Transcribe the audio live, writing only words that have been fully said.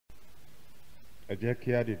Ẹ jẹ́ kí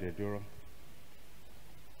a dìde dúró.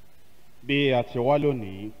 Bí a ti wá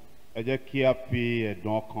lónìí, ẹ jẹ́ kí a fi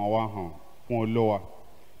ẹ̀dùn ọkàn wa hàn fún Olúwa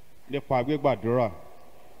nípa gbígbàdúrà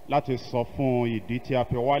láti sọ fún ìdí tí a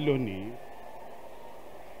fi wá lónìí.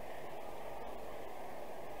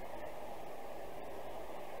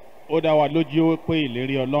 Ó dá wa lójú pé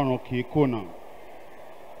ìlérí Ọlọ́run kì í kùnà.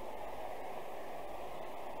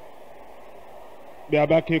 Bí a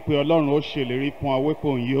bá ké pe Ọlọ́run, ó ṣèlérí fún wa wípé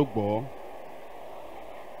òun yóò gbọ́.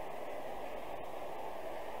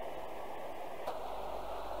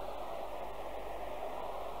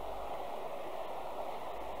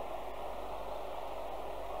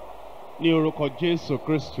 Ní orúkọ Jésù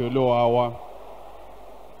Kristi Olúwa wa,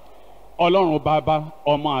 Ọlọ́run Bàbá,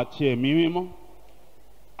 Ọmọ àti Ẹ̀mí Mímọ́,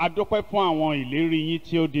 a dúpẹ́ fún àwọn ìlérí yín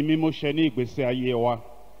tí ó di mímúṣẹ ní ìgbésí ayé wa.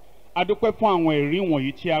 A dúpẹ́ fún àwọn ẹ̀rí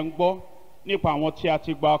wọ̀nyí tí a ń gbọ́ nípa àwọn tí a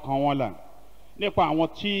ti gba ọkàn wọn là, nípa àwọn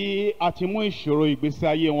tí a ti mú ìṣòro ìgbésí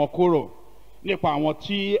ayé wọn kúrò, nípa àwọn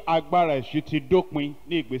tí agbára èṣù ti dópin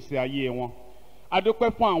ní ìgbésí ayé wọn. A dúpẹ́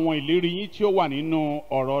fún àwọn ìlérí yín tí ó wà nínú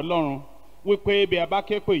ọ̀rọ̀ Ọlọ́run wípé bí a bá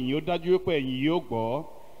ké pè yín, ó dájú wípé ẹ̀yin yóò gbọ́.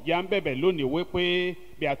 Yà ń bẹ̀bẹ̀ lónìí wípé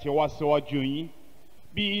bí a ti wá síwájú yín,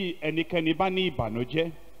 bí ẹnikẹ́ni bá ní ìbànújẹ́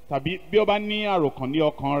tàbí bí ó bá ní àròkàn ní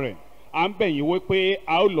ọkàn rẹ̀, à ń bẹ̀ yín wípé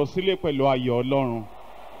a ó lọ sílé pẹ̀lú ayọ̀ Ọlọ́run.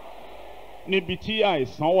 Níbi tí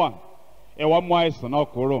àìsàn wà, ẹ wá mú àìsàn náà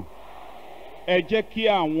kúrò. Ẹ jẹ́ kí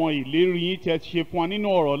àwọn ìlérí yín tí ẹ ṣe fún wa nínú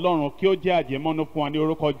ọ̀rọ̀ Ọlọ́run kí ó jẹ́ àjẹmọ́nú fún wa ní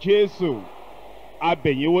orúkọ Jésù. A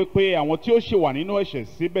bẹ̀ yín wípé àwọn tí ó ṣì wà nínú ẹ̀ṣẹ̀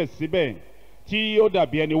síbẹ̀síbẹ̀, tí ó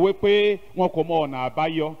dàbí ẹni wípé wọn kò mọ ọ̀nà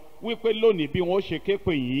àbáyọ, wípé lónìí bí wọn ó ṣe ké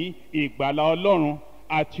pè yín, ìgbàlà Ọlọ́run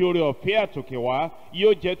àti oore ọ̀fẹ́ àtòkè wá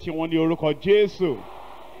yóò jẹ́ tiwọn ní orúkọ Jésù.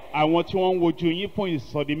 Àwọn tí wọ́n ń wojú yín fún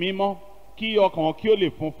ìsọdi mímọ́, kí ọkàn wọn kí ó lè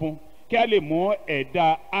funfun, kí a lè mú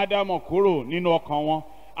ẹ̀dá Ádámọ̀ kúrò nínú ọkàn wọn,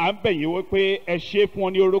 à ń bẹ̀ yín wípé ẹ ṣe fún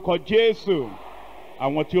wọn ní orúkọ Jésù.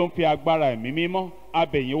 Àwọn tí ó ń fi agbára ẹ̀mí mímọ́, a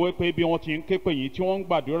bẹ̀ yín wípé bí wọ́n ti ń ké pè yín tí wọ́n ń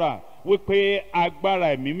gbàdúrà, wípé agbára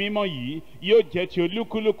ẹ̀mí mímọ́ yìí yóò jẹ́ ti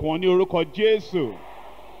olúkúlùkù wọn ní orúkọ Jésù.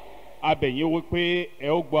 A bẹ̀ yín wípé ẹ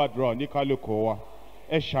ó gbọ́ àdúrà oníkálùkù wa.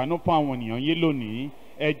 Ẹ ṣàánú fún àwọn ènìyàn yín lónìí.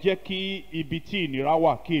 Ẹ jẹ́ kí ibi tí ìnira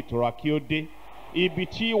wà kí ìtura kí ó dé. Ibi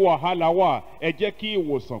tí wàhálà wà, ẹ jẹ́ kí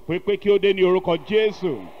ìwòsàn pépé kí ó dé ní orúkọ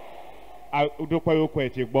Jésù. A dúpẹ́ wípé ẹ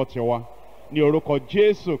ti gbọ́ tiwa ní orúkọ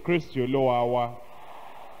Jésù Kristi Olúwa wa.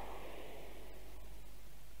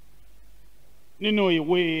 Nínú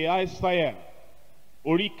ìwé Aísáyà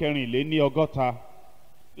orí 64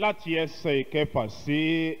 láti ẹsẹ̀ 6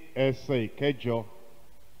 sí ẹsẹ̀ 8.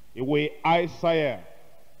 Ìwé Aísáyà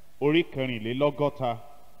orí 64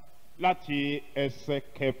 láti ẹsẹ̀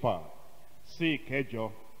 6 sí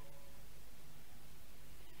 8.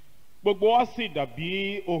 Gbogbo wa sì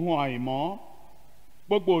dàbí ohun àìmọ́,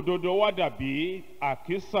 gbogbo òdodo wa dàbí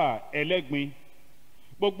àkísà ẹlẹ́gbin,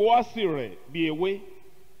 gbogbo wa sì rẹ̀ bí ewé,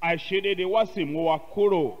 àìṣedéédé wa sì mú wa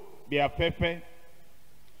kúrò bí afẹ́fẹ́.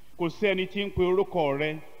 Kò sí ẹni tí ń pe orúkọ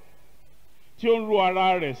rẹ, tí ó ń ru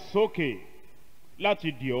ara rẹ̀ sókè láti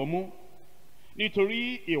dì ọ́ mú,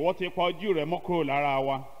 nítorí ìwọ ti pa ojú rẹ mọ́ kúrò lára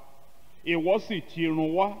wa, ìwọ sì ti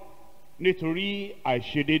run wá nítorí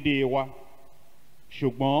àìṣedéédé wa.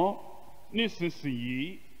 Ṣùgbọ́n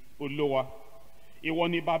nísinsìnyí, Olúwa, ìwọ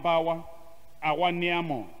ni bàbá wa, àwa ni a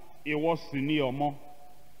mọ̀, ìwọ sì ni ọmọ.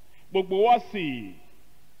 Gbogbo wa sì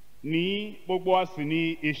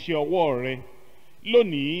ní iṣẹ́ ọwọ́ rẹ.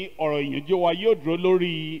 Lónìí ọ̀rọ̀ ìyànjú wa yóò dúró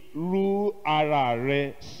lórí rú ara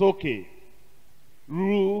rẹ sókè.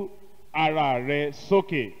 Rú ara rẹ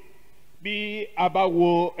sókè. Bí a bá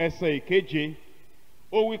wo ẹsẹ̀ 7,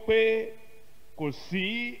 ó wí pé kò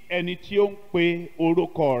sí ẹni tí ó ń pe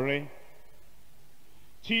orúkọ rẹ,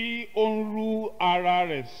 tí ó ń rú ara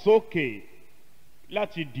rẹ̀ sókè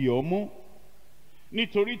láti dì ọ́ mú,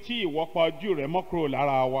 nítorí tí ìwọ pa ojú rẹ mọ́ kúrò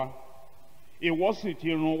lára wa, ìwọ sì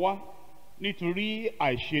ti run wá nítorí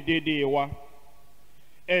àìṣedéédé wa.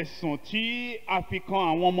 Ẹ̀sùn tí a fi kan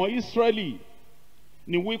àwọn ọmọ Ísírẹ́lì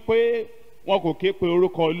ni wípé wọn kò ké pe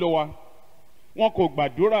orúkọ Olúwa, wọn kò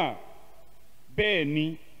gbàdúrà, bẹ́ẹ̀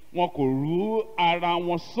ni wọn kò rú ara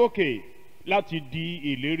wọn sókè láti di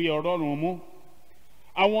ìlérí Ọlọ́run mú.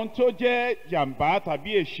 Àwọn tó jẹ́ jàǹbá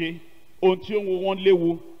tàbí èṣe, ohun tí ó ń wo wọn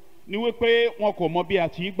léwu ni wípé wọn kò mọ bí a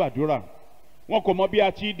ti gbàdúrà, wọn kò mọ bí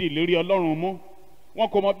a ti di ìlérí Ọlọ́run mú, wọn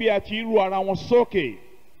kò mọ bí a ti rú ara wọn sókè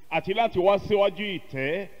àti láti wá síwájú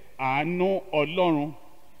ìtẹ́ àánú Ọlọ́run.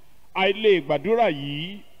 Àìlè gbàdúrà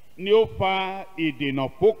yìí ni ó fa ìdènà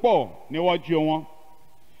púpọ̀ níwájú wọn.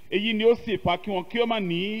 Èyí ni ó sì fa kí wọn kí ó má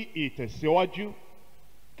ní ìtẹ̀síwájú.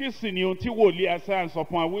 Kí sì ni ohun tí wòlíì Aísáyà sọ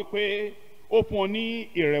fún wa wípé ó fún wọn ní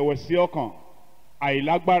ìrẹ̀wẹ̀sì ọkàn,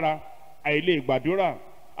 àìlágbára àìlè gbàdúrà,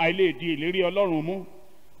 àìlè di ìlérí Ọlọ́run mú.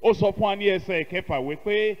 Ó sọ fún wa ní ẹsẹ̀ ìkẹfà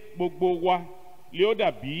wípé gbogbo wa lè ó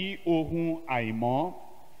dàbí ohun àìmọ́,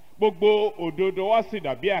 gbogbo òdodo wa sì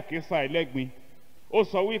dàbí àkísà ẹlẹ́gbin. Ó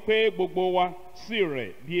sọ wípé gbogbo wa sì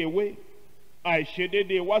rẹ̀ bí ewé,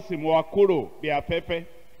 àìṣedéédé wa sì mú wa kúrò bí afẹ́fẹ́.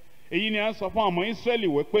 Èyí ni a ń sọ fún àwọn Ísírẹ́lì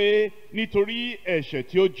wípé nítorí ẹ̀ṣẹ̀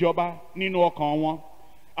tí ó jọba nínú ọkàn wọn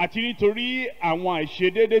àti nítorí àwọn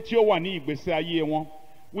àìṣedéédé tí ó wà ní ìgbésí ayé wọn,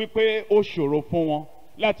 wípé ó ṣòro fún wọn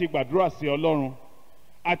láti gbàdúrà sí Ọlọ́run,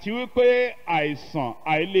 àti wípé àìsàn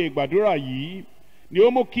àìlè gbàdúrà yìí ni ó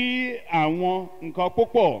mú kí àwọn nǹkan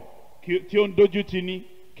púpọ̀ tí ó ń dojú tì ní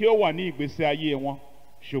kí ó wà ní ìgbésí ayé wọn.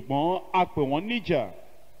 Ṣùgbọ́n a pè wọ́n níjà,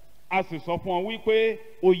 a sì sọ fún wọn wípé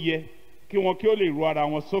ó yẹ kí wọn kí ó lè ru ara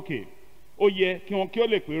wọn sókè, ó yẹ kí wọn kí ó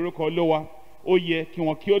lè pe orúkọ Olúwa, ó yẹ kí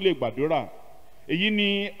wọn kí ó lè gbàdúrà. Èyí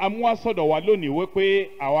ni a mú wá sọ́dọ̀ wa lónìí wípé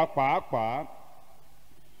àwa pàápàá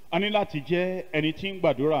a ní láti jẹ́ ẹni tí ń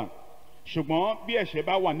gbàdúrà. Ṣùgbọ́n bí ẹ̀ṣẹ̀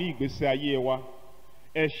bá wà ní ìgbésí ayé wa,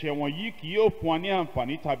 ẹ̀ṣẹ̀ wọ̀nyí kì yóò fún wa ní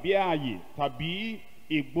àǹfààní tàbí ààyè tàbí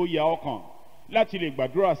ìgboyà ọkàn láti lè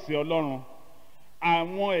gbàdúrà sí Ọlọ́run.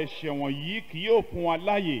 Àwọn ẹ̀ṣẹ̀ wọ̀nyí kì yóò fún wa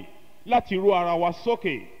láàyè láti ru ara wa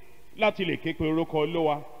sókè láti lè ké pe orúkọ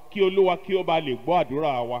Olúwa kí Olúwa kí ó bá lè gbọ́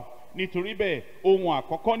àdúrà wa. Nítorí bẹ́ẹ̀, ohun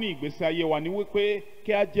àkọ́kọ́ ní ìgbésí ayé wa ni wípé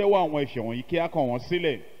kí a jẹ́wọ́ àwọn ẹ̀ṣẹ̀ wọ̀nyí, kí a kọ̀ wọ́n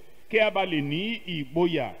sílẹ̀, kí a bá lè ní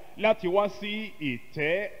ìgboyà láti wá sí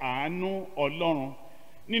ìtẹ́ àánú Ọlọ́run.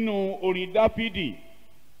 Nínú orin Dáfídì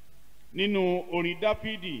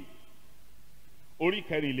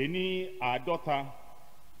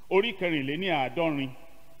orí kẹrìnléní-àádọ́rin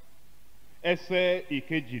ẹsẹ̀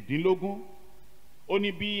ìkejìdínlógún, ó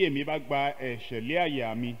ní bí èmi bá gba ẹ̀ṣẹ̀ lé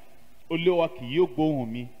àyà mi, Olúwa kì yóò gbóhùn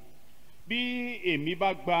mi. Bí èmi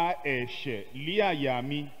bá gba ẹ̀ṣẹ̀ lé àyà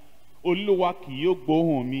mi, Olúwa kì yóò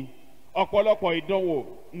gbóhùn mi. Ọ̀pọ̀lọpọ̀ ìdánwò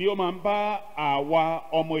ni ó máa ń bá àwa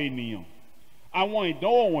ọmọ ènìyàn. Àwọn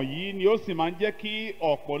ìdánwò wọ̀nyí ni ó sì máa ń jẹ́ kí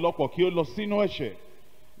ọ̀pọ̀lọpọ̀ kí ó lọ sínú ẹ̀ṣẹ̀.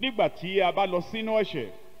 Nígbà tí a bá lọ sínú ẹ̀ṣẹ̀,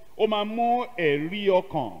 ó máa mú ẹ̀rí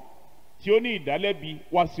ọkàn tí ó ní ìdálẹ́bi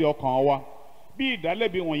wá sí ọkàn wa. Bí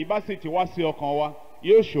ìdálẹ́bi wọ̀nyí bá sì ti wá sí ọkàn wa,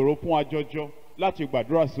 yóò ṣòro fún wa jọjọ láti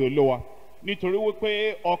gbàdúrà sí Olúwa. Nítorí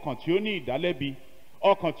wípé ọkàn tí ó ní ìdálẹ́bi,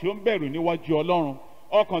 ọkàn tí ó ń bẹ̀rù níwájú Ọlọ́run,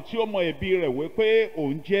 ọkàn tí ó mọ ẹ̀bi rẹ̀ wípé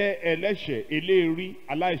òun jẹ́ ẹlẹ́ṣẹ̀ eléèrí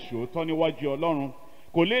aláìṣòótọ́ níwájú Ọlọ́run,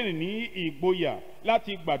 kò lè ní ìgboyà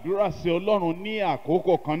láti gbàdúrà sí Ọlọ́run ní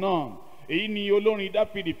àkókò kan náà. Èyí ni olórin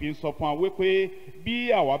Dáfídì fi ń sọ fún wa wípé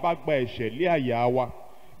bí àwa bá gba ẹ̀ṣẹ̀ lé àyà wa,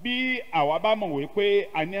 bí àwa bá mọ̀ wípé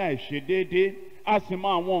a ní àìṣedéédé, a sì mọ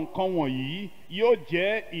àwọn nǹkan wọ̀nyí, yóò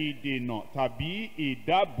jẹ́ ìdènà tàbí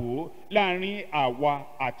ìdábò láàrin àwa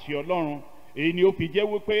àti Ọlọ́run. Èyí ni ó fi jẹ́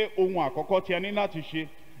wípé ohun àkọ́kọ́ tí a ní láti ṣe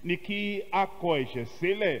ni kí a kọ ẹ̀ṣẹ̀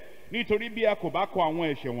sílẹ̀. Nítorí bí a kò bá kọ àwọn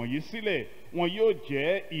ẹ̀ṣẹ̀ wọ̀nyí sílẹ̀, wọn yóò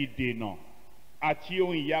jẹ́ ìdènà àti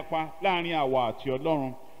ohun ìyapa láàrin àwa àti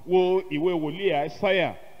Ọlọ́run. Wo ìwé wòlíì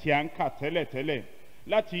Àìsáyà tí a ń kà tẹ́lẹ̀tẹ́lẹ̀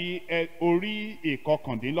láti orí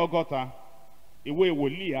ìkọkàndínlọ́gọ́ta. Ìwé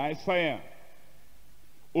wòlíì Àìsáyà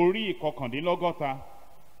orí ìkọkàndínlọ́gọ́ta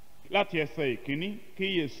láti ẹsẹ̀ ìkíní.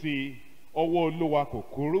 Kíyèsí, ọwọ́ Olúwa kò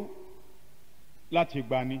kúrú láti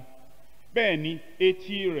gbani, bẹ́ẹ̀ ni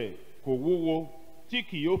etí rẹ̀ kò wúwo tí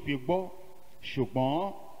kì yóò fi gbọ́,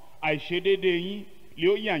 ṣùgbọ́n àìṣedéédé yín lé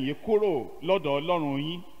ó yà yín kúrò lọ́dọ̀ Ọlọ́run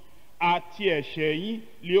yín, àti ẹ̀ṣẹ̀ yín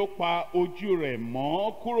lé ó pa ojú rẹ̀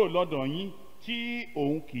mọ́ kúrò lọ́dọ̀ yín tí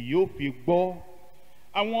òun kì yóò fi gbọ́.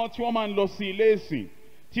 Àwọn tí wọ́n máa ń lọ sí ilé ìsìn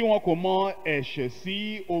tí wọn kò mọ ẹ̀ṣẹ̀ sí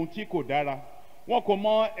ohun tí kò dára, wọn kò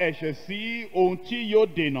mọ ẹ̀ṣẹ̀ sí ohun tí yóò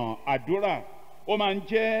dènà àdúrà, ó máa ń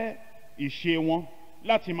jẹ́ ìṣe wọn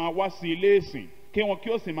láti máa wá sí ilé ìsìn kí wọn kí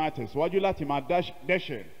ó sì máa tẹ̀síwájú láti máa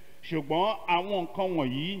dẹ́ṣẹ̀. Ṣùgbọ́n àwọn nǹkan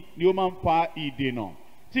wọ̀nyí ni ó máa ń fa ìdènà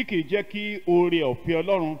tí kìí jẹ́ kí oore ọ̀fẹ́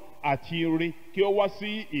Ọlọ́run àti ire kí ó wá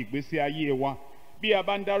sí ìgbésí ayé wa. Bí a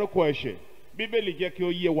bá ń dárúkọ ẹ̀ṣẹ̀, Bíbélì jẹ́ kí ó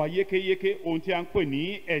yé wa yékéyéké ohun tí a ń pè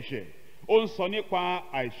ní ẹ̀ṣẹ̀. Ó ń sọ nípa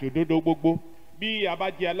àìṣòdodo gbogbo. Bí a bá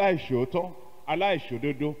jẹ́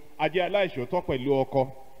aláìṣòdodo, a jẹ́ aláìṣòótọ́ pẹ̀lú ọkọ,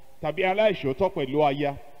 tàbí aláìṣòótọ́ pẹ̀lú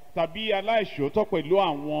aya, tàbí aláìṣòótọ́ pẹ̀lú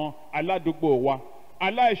àwọn aládùúgbò wa,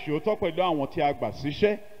 aláìṣòótọ́ pẹ̀lú àwọn tí a gbà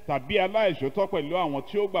síṣẹ́, tàbí aláìṣòótọ́ pẹ̀lú àwọn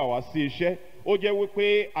tí ó gbà wá sí iṣẹ́. Ó jẹ́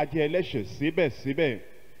wípé a jẹ́ ẹlẹ́ṣẹ̀ síbẹ̀síbẹ̀.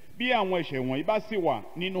 Bí àwọn ẹ̀ṣẹ̀ wọ̀nyí bá sì wà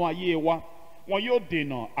nínú ayé wa, wọn yóò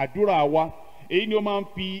dènà àdúrà wa. Èyí ni ó máa ń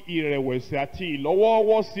fi ìrẹ̀wẹ̀sì àti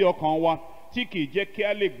ìlọ́wọ́wọ́ sí ọkàn wa, tí kìí jẹ́ kí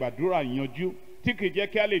a lè gbàdúrà yanjú, tí kìí jẹ́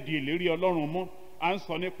kí a lè di ìlérí Ọlọ́run mú. À ń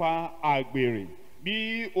sọ nípa àgbèrè.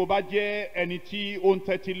 Bí o bá jẹ́ ẹni tí ó ń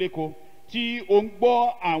tẹ́tí léko, tí ó ń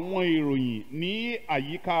gbọ́ àwọn ìròyìn ní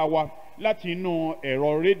àyíká wa láti inú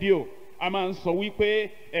ẹ̀rọ rédíò a máa ń sọ wípé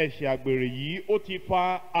ẹ̀ṣẹ̀ àgbèrè yìí ó ti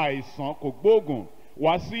fa àìsàn kògbóògùn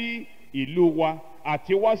wá sí ìlú wa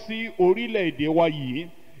àti wá sí orílẹ̀-èdè wa yìí.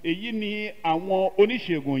 Èyí ni àwọn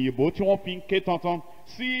oníṣègùn òyìnbó tí wọ́n fi ń ké tantan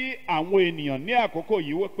sí àwọn ènìyàn ní àkókò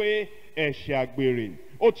yìí wípé ẹ̀ṣẹ̀ àgbèrè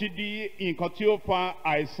ó ti di nǹkan tí ó fa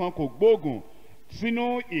àìsàn kògbóògùn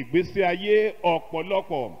sínú ìgbésí ayé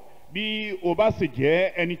ọ̀pọ̀lọpọ̀. Bí o bá sì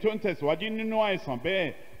jẹ́ ẹni tó ń tẹ̀síwájú nínú àìsàn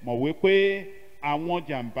bẹ́ẹ̀, mọ̀ wípé àwọn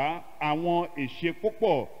jàǹbá, àwọn èṣe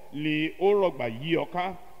púpọ̀ ni ó rọ̀gbà yí ọ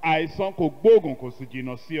ká. Àìsàn kògbóògùn kò sì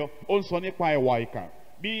jìnnà sí ọ. Ó ń sọ nípa ìwà ìkà.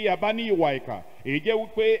 Bí a bá ní ìwà ìkà, èyí jẹ́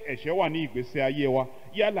wípé ẹ̀ṣẹ̀ wà ní ìgbésí ayé wa.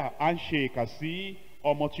 Yálà à ń ṣe ìkà sí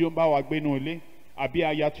ọmọ tí ó ń bá wa gbénú ilé, àbí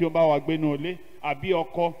aya tí ó ń bá wa gbénú ilé, àbí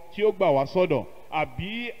ọkọ tí ó gbà wá sọ́dọ̀,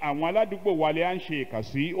 àbí àwọn aládùúgbò wa lè à ń ṣe ìkà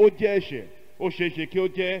sí. Ó jẹ́ ẹ̀ṣẹ̀. Ó ṣeéṣe kí ó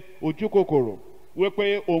jẹ́ ojú kòkòrò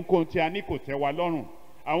wípé ohunkóhun tí a ní kò tẹ́ wa lọ́rùn.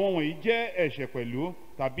 Àwọn wọ̀nyí jẹ́ ẹ̀ṣẹ̀ pẹ̀lú,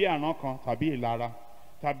 tàbí àrán kan, tàbí ìlara,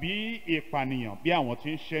 tàbí ìpànìyàn bí àwọn tí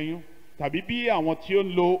ń ṣẹ́yún, tàbí bí àwọn tí ó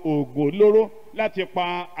ń lo oògùn olóró láti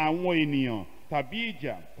pa àwọn ènìyàn, tàbí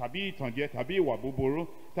ìjà, tàbí ìtànjẹ, tàbí ìwà búburú,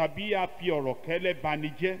 tàbí a fi ọ̀rọ̀ kẹ́lẹ́ bani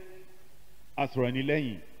jẹ́, asọ̀rọ̀ ẹni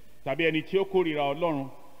lẹ́yìn, tàbí ẹni tí ó kórìíra Ọlọ́run,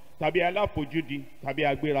 tàbí aláfojúdi, tàbí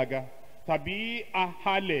agbéraga, tàbí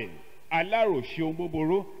ahalẹ̀, aláròṣe ohun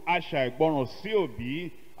búburú, aṣàìgbọràn sí òbí,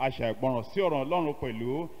 aṣàìgbọràn sí ọ̀rọ̀ Ọlọ́run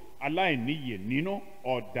pẹ̀lú, aláìníyè nínú,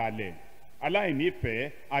 ọ̀dàlẹ̀,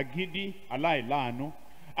 aláìnífẹ̀ẹ́, agídí, aláìláàánú.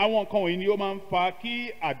 Àwọn nǹkan wọ̀nyí ni ó máa ń fa kí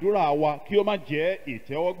àdúrà wa kí ó má jẹ́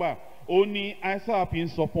ìtẹ́wọ́gbà. Ó ní Aísáyà fi ń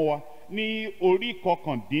sọ fún wa ní orí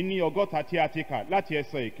 59 tí a ti kà láti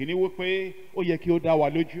ẹsẹ̀ ìkíní wípé ó yẹ kí ó dá wa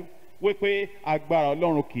lójú wípé agbára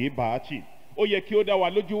Ọlọ́run kì í bá a tì. Ó yẹ kí ó dá wa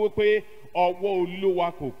lójú wípé ọwọ́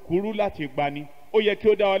Olúwa kò kúrú láti gbani. Ó yẹ kí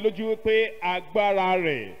ó dá wa lójú wípé agbára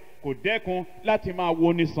rẹ̀ kò dẹ́kun láti máa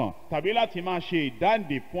woni sàn tàbí láti máa ṣe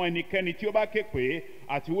ìdáǹdè fún ẹnikẹ́ni tí ó bá ké pè,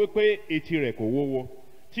 àti wípé etí rẹ̀ kò wúwo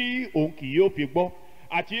tí òun kì yóò fi gbọ́,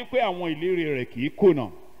 àti wípé àwọn ìlérí rẹ̀ kì í kùnà.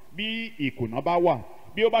 Bí ìkùnà bá wà,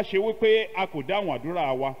 bí ó bá ṣe wípé a kò dáhùn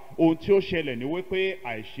àdúrà wa, ohun tí ó ṣẹlẹ̀ ni wípé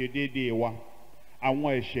àìṣedéédéé wa,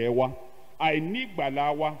 àwọn ẹ̀ṣẹ̀ wa,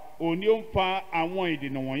 àìnígbàlà wa, òun ni ó ń fa àwọn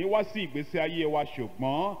ìdènà wọ̀nyí wá sí ìgbésí ayé wa.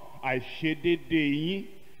 Ṣùgbọ́n àìṣedéédéé yín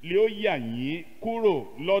lé ó yà yín kúrò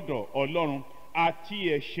lọ́dọ̀ Ọlọ́run, àti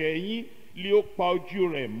ẹ̀ṣẹ̀ yín lé ó pa ojú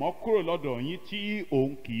rẹ̀ mọ́ kúrò lọ́dọ̀ yín tí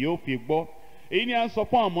òun kì yóò fi gbọ́. Èyí ni a ń sọ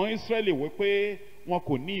fún àwọn Ísírẹ́lì wípé wọn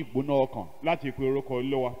kò ní ìgbóná ọkàn láti pe orúkọ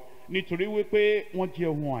Olúwa, nítorí wípé wọ́n jẹ́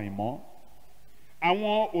ohun àìmọ́.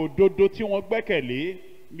 Àwọn òdodo tí wọ́n gbẹ́kẹ̀lé,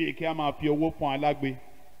 bíi kí a máa fi owó fún alágbe,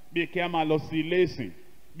 bíi kí a máa lọ sí ilé ìsìn,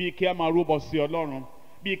 bíi kí a máa rúbọ sí Ọlọ́run,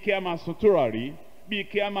 bíi kí a máa sun tùràrí, bíi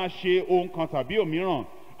kí a máa ṣe ohun kan tàbí òmíràn.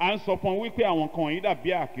 À ń sọ fún wípé àwọn nǹkan wọ̀nyí dàbí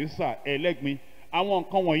àkísà ẹlẹ́gbin. Àwọn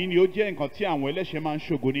nǹkan wọ̀nyí ni ó jẹ́ nǹkan tí àwọn ẹlẹ́ṣẹ̀ máa ń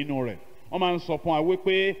ṣògo nínú rẹ̀. Wọ́n máa ń sọ fún wa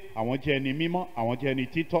wípé àwọn jẹ́ ẹni mímọ́, àwọn jẹ́ ẹni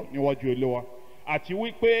títọ́ níwájú Olúwa, àti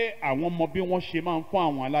wípé àwọn mọ bí wọ́n ṣe máa ń fún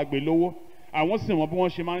àwọn alágbe lówó, àwọn sì mọ bí wọ́n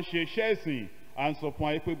ṣe máa ń ṣe iṣẹ́ ìsìn. À ń sọ fún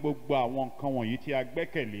wa wípé gbogbo àwọn nǹkan wọ̀nyí tí a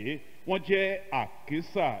gbẹ́kẹ̀lé wọ́n jẹ́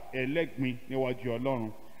àkísà ẹlẹ́gbin níwájú Ọlọ́run,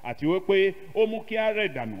 àti wípé ó mú kí á rẹ̀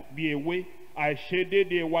dànù bí ewé.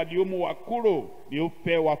 Àìṣedéédéé wa ni ó mú wa kúrò, ni ó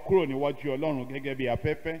fẹ́ wa kúrò níwájú Ọlọ́run gẹ́gẹ́ bí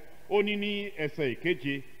afẹ́fẹ́. Ó ní ẹsẹ̀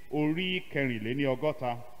ìkeje orí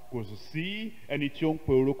 64, kò sí ẹni tí ó ń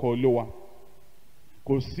pe orúkọ Olúwa,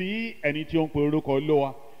 kò sí ẹni tí ó ń pe orúkọ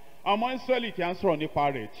Olúwa. Ọmọ Ísírẹ́lì tí a ń sọ̀rọ̀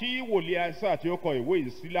nípa rẹ̀, tí wòlíì Aísáyà tí ó kọ ìwé yìí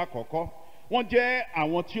sí lákọ̀ọ́kọ́, wọ́n jẹ́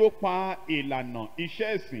àwọn tí ó pa ìlànà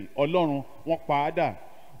iṣẹ́ ìsìn Ọlọ́run, wọ́n pa á dà.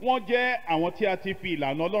 Wọ́n jẹ́ àwọn tí a ti fi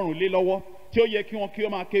ìlànà Ọlọ́run lé lọ́wọ́, tí ó yẹ kí wọ́n kí ó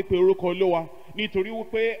máa ké pe orúkọ Olúwa, nítorí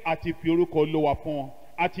wípé a ti fi orúkọ Olúwa fún wọn,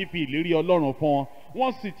 a ti fi ìlérí Ọlọ́run fún wọn.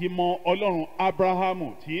 Wọ́n sì ti mọ Ọlọ́run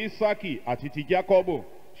Ábúráhámù, ti Ísákì àti ti Jákọ́bù.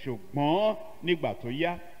 Ṣùgbọ́n nígbà tó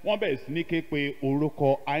yá, wọ́n bẹ̀rẹ̀ sí ní ké pe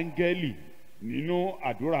orúkọ áńgẹ́lì nínú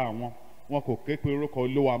àdúrà wọn. Wọn kò ké pe orúkọ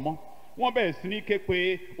Olúwa mọ́. Wọ́n bẹ̀rẹ̀ sí ní ké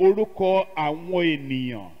pe orúkọ àwọn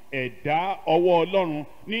ènìyàn, ẹ̀dá ọwọ́ Ọlọ́run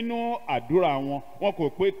nínú àdúrà wọn. Wọn kò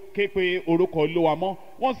ké pe orúkọ Olúwa mọ́.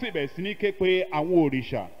 Wọ́n sì bẹ̀rẹ̀ sí ní ké pe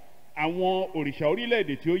àwọn òrìṣà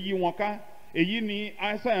orílẹ̀-èdè tí ó yí wọn ká. Èyí ni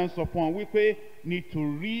Aísáyà ń sọ fún wọn wípé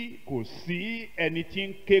nítorí kò sí ẹni tí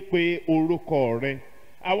ń ké pe orúkọ rẹ.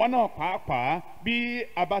 Àwa náà pàápàá, bí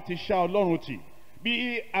a bá ti ṣá Ọlọ́run tì,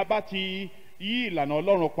 bí a bá ti yí ìlànà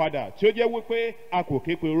Ọlọ́run padà, tí ó jẹ́ wípé a kò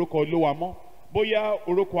ké pe orúkọ Olúwa mọ́, bóyá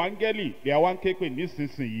orúkọ áńgẹ́lì lè àwa ń ké pe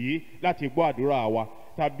nísinsìnyí láti gbọ́ àdúrà wa,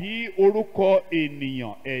 tàbí orúkọ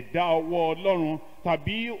ènìyàn, ẹ̀dá ọwọ́ Ọlọ́run,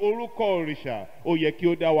 tàbí orúkọ òrìṣà, ó yẹ kí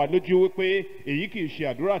ó dá wa lójú wípé èyí kì í ṣe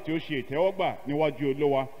àdúrà tí ó ṣe ìtẹ́wọ́gbà níwájú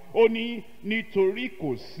Olúwa. Ó ní nítorí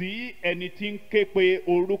kò sí ẹni tí ń ké pe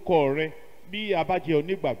orúkọ rẹ bí a bá jẹ́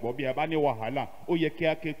onígbàgbọ́, bí a bá ní wàhálà, ó yẹ kí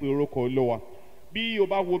a ké pe orúkọ Olúwa. Bí o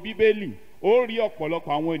bá wo Bíbélì, ó rí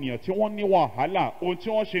ọ̀pọ̀lọpọ̀ àwọn ènìyàn tí wọ́n ní wàhálà, ohun tí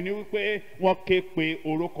wọ́n ṣe ni wípé wọ́n ké pe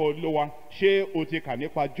orúkọ Olúwa. Ṣé o ti kà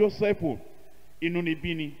nípa Jósẹ́fù?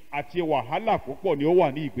 Inúnibíni àti wàhálà púpọ̀ ni ó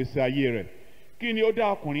wà ní ìgbésí ayé rẹ̀. Kí ni ó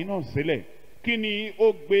dá ọkùnrin náà sílẹ̀? Kí ni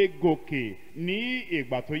ó gbé gòkè ní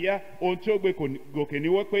ìgbà tó yá? Ohun tí ó gbé gòkè ni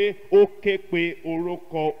wípé ó ké pe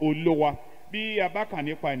orúkọ Olúwa. Bí a bá kà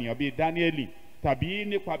nípa ènìyàn bíi Dáníẹ́lì tàbí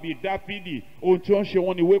nípa bíi Dáfídì, ohun tí wọ́n ṣe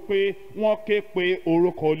wọ́n ni wípé wọ́n ké pe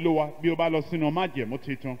orúkọ Olúwa. Bí o bá lọ sínú májẹ̀mú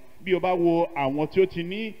titun, bí o bá wo àwọn tí ó ti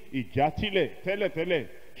ní ìjátìlẹ̀ tẹ́lẹ̀tẹ́lẹ̀,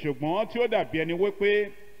 ṣùgbọ́n tí ó dàbí ẹni wípé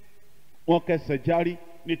wọ́n kẹsẹ̀ járí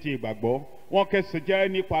ní ti ìgbàgbọ́, wọ́n kẹsẹ̀ járí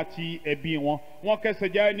nípa ti ẹbí wọn, wọ́n kẹsẹ̀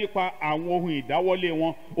járí nípa àwọn ohun ìdáwọ́lé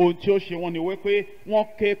wọn, ohun tí ó ṣe wọ́n ni wípé wọ́n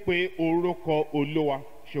ké pe orúkọ Olúwa.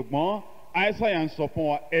 Ṣùgbọ́n Aísáyà ń sọ fún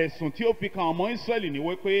wa, ẹ̀sùn tí ó fi kan ọmọ Ísírẹ́lì ni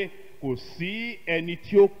wípé kò sí ẹni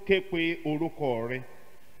tí ó ké pe orúkọ rẹ̀,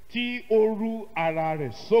 tí ó rú ara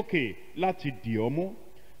rẹ̀ sókè láti dì ọ́ mú,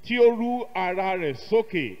 tí ó rú ara rẹ̀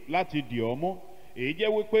sókè láti dì ọ́ mú. Èyí jẹ́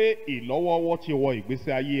wípé ìlọ́wọ́wọ́ ti wọ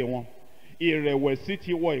ìgbésí ayé wọn, ìrẹ̀wẹ̀sì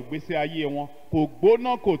ti wọ ìgbésí ayé wọn, kò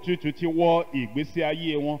gbóná kò tutù ti wọ ìgbésí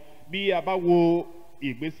ayé wọn. Bí a bá wo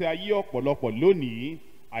ìgbésí ayé ọ̀pọ̀lọpọ̀ lónìí,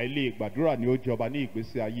 àìlè gbàdúrà ni ó jọba ní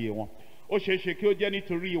ìgbésí ayé wọn. Ó ṣeéṣe kí ó jẹ́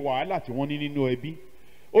nítorí wàhálà tí wọ́n ní nínú ẹbí,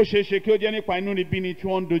 ó ṣeéṣe kí ó jẹ́ nípa inúnibíni tí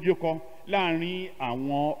wọ́n ń dojúkọ láàrin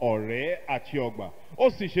àwọn ọ̀rẹ́ àti ọgbà, ó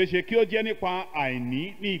sì ṣeéṣe kí ó jẹ́ nípa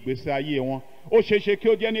àìní ní ìgbésí ayé wọn, ó ṣeéṣe kí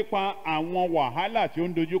ó jẹ́ nípa àwọn wàhálà tí ó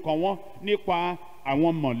ń dojúkọ wọn nípa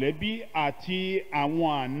àwọn mọ̀lẹ́bí àti àwọn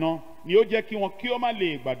àna ni ó jẹ́ kí wọn kí ó má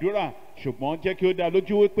lè gbàdúrà. Ṣùgbọ́n jẹ́ kí ó dá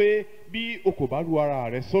lójú wípé bí o kò bá ru ara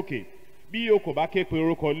rẹ sókè, bí o kò bá ké pe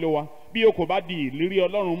orúkọ Olúwa, bí o kò bá di ìlérí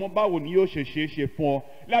Ọlọ́run mú, báwo ni yóò ṣe ṣeé ṣe fún ọ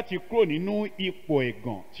láti kúrò nínú ipò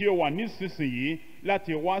ẹ̀gàn tí o wà nísinsìnyí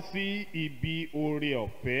láti wá sí ibi oore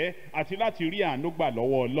ọ̀fẹ́ àti láti rí àánú gbà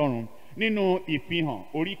lọ́wọ́ Ọlọ́run? Nínú ìfihàn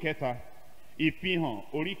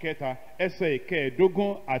orí kẹta ẹsẹ̀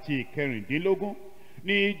ìkẹẹ̀dógún àti ìkẹrìndínlógún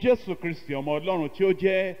ni Jésù Kristi ọmọ Ọlọ́run tí ó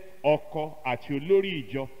jẹ́ ọkọ àti olórí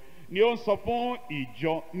ìjọ ni ó ń sọ fún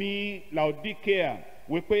ìjọ ní Laodikea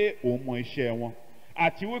wípé òun mọ iṣẹ́ wọn,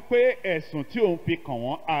 àti wípé ẹ̀sùn tí òun fi kàn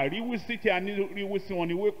wọ́n, àríwísí tí a ní ríwísí wọn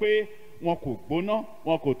ni wípé wọn kò gbóná,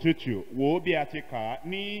 wọn kò tutù. Wò ó bí a ti kà á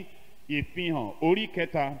ní ìfihàn orí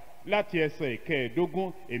kẹta láti ẹsẹ̀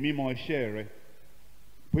ìkẹẹ̀dógún, èmi mọ iṣẹ́ rẹ,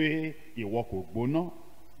 pé ìwọ kò gbóná,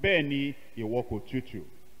 bẹ́ẹ̀ ni ìwọ kò tutù.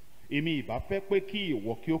 Èmi ìbá fẹ́ pé kí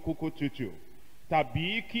ìwọ kí ó kúkú tutù,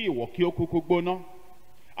 tàbí kí ìwọ kí ó kúkú gbóná.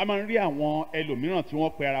 A máa ń rí àwọn ẹlòmíràn tí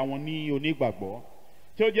wọ́n pe ara wọn ní onígbàgbọ́,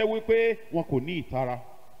 tí ó jẹ́ wípé wọn kò ní ìtara,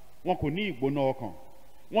 wọn kò ní ìgbóná ọkàn,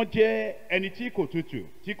 wọ́n jẹ́ ẹni tí kò tutù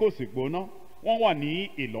tí kò sì gbóná, wọ́n wà ní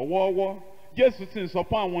ìlọ́wọ́ọ́wọ́. Jésù sì ń sọ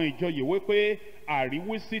fún àwọn ìjọ yìí wípé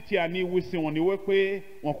àríwísí tí a ní wísí wọn ni wípé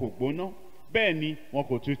wọn kò gbóná, bẹ́ẹ̀ ni wọn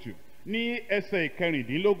kò tutù. Ní ẹsẹ̀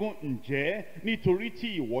ìkẹrìndínlógún, ǹjẹ́ nítorí tí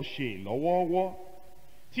ìwọ ṣe ìlọ́wọ́ọ́wọ́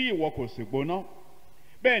tí ìwọ kò sì gbóná,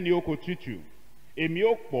 bẹ́ẹ̀ ni o kò tutù, èmi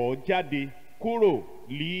ó pọ̀ ọ́ jáde kúrò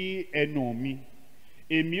lí ẹnu mi,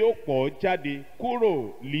 èmi ó pọ̀ ọ́ jáde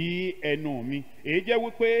kúrò lí ẹnu mi. Èyí jẹ́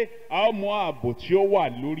wípé a ó mú ààbò tí ó wà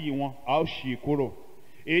lórí wọn, a ó ṣí kúrò.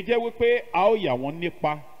 Èyí jẹ́ wípé a ó yà wọ́n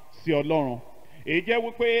nípa sí Ọlọ́run. Èyí jẹ́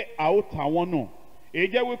wípé a ó ta wọ́n nù. Èyí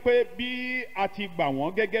jẹ́ wípé bí a ti gbà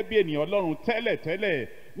wọ́n gẹ́gẹ́ bí ènìyàn Ọlọ́run tẹ́lẹ̀tẹ́lẹ̀,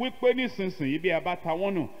 wípé nísinsìnyí bí a bá ta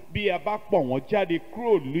wọ́n nù, bí a bá pọ̀ wọ́n jáde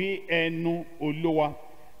kúrò ní ẹnu Olúwa,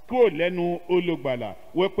 kúrò lẹ́nu olùgbàlà,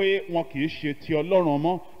 wípé wọn kì í ṣe ti Ọlọ́run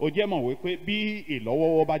mọ́. Ó jẹ́ mọ̀ wípé bí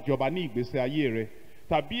ìlọ́wọ́wọ́ bá jọba ní ìgbésí ayé rẹ,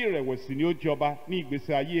 tàbí ìrẹ̀wẹ̀sì ni ó jọba ní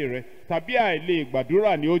ìgbésí ayé rẹ, tàbí àìlè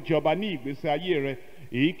gbàdúrà ni ó jọba ní ìgbésí ayé rẹ,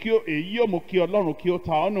 èyí yóò mú kí Ọlọ́run kí ó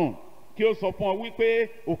ta ọ́ nù, kí ó sọ fún ọ wípé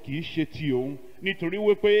o kì í ṣe ti òun, nítorí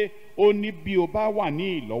wípé ó ní bí o bá wà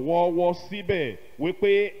ní ìlọ́wọ́wọ́ síbẹ̀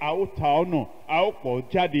wípé a ó ta ọ́ nù, a ó pọ̀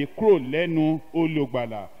jáde kúrò lẹ́nu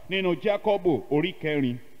olùgbàlà. Nínú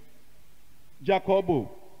Jákọ́bù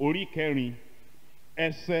orí kẹrin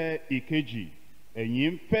ẹsẹ̀ ìkejì,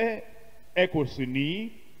 ẹ̀yin ń fẹ́ ẹ kò sì ní.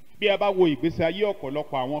 Bí a bá wo ìgbésí ayé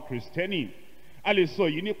ọ̀pọ̀lọpọ̀ àwọn Kìrìsìtẹ́nì, a lè sọ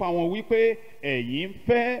yìí nípa wọn wípé ẹ̀yin ń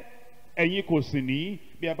fẹ́ ẹ̀yin kò sì ní.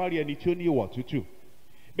 Bí a bá rí ẹni tí ó ní ìwà tútù,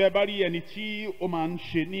 bí a bá rí ẹni tí ó máa ń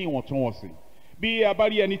ṣe ní ìwọ̀ntúnwọ̀nsì, bí a bá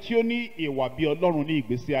rí ẹni tí ó ní ìwà bí Ọlọ́run ní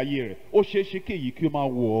ìgbésí ayé rẹ̀, ó ṣeé ṣe kí èyí kí ó máa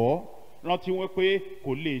wọ̀ ọ́. Rántí wípé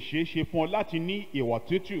kò lè ṣeé ṣe fún ọ láti ní ìwà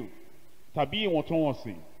tútù tàbí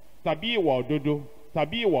ìwọ̀ntúnwọ̀nsì tàbí ìwà òdodo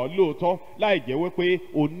tàbí ìwà olóòótọ́ láì jẹ́ wípé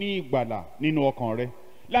o ní ìgbàlà nínú ọkàn rẹ,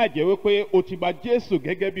 láì jẹ́ wípé o ti gba Jésù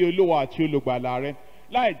gẹ́gẹ́ bí Olúwa àti olùgbàlà rẹ,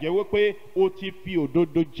 láì jẹ́ wípé o ti fi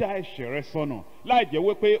òdodo já ẹ̀ṣẹ̀ rẹ sọnù, láì jẹ́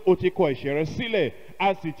wípé o ti kọ ẹ̀ṣẹ̀ rẹ sílẹ̀,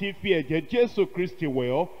 a sì ti fi ẹ̀jẹ̀ Jésù Kristi wẹ̀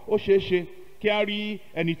ọ́, ó ṣeé ṣe kí a rí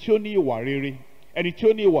ẹni tí ó ní ìwà rere, ẹni tí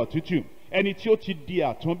ó ní ìwà tútù, ẹni tí ó ti di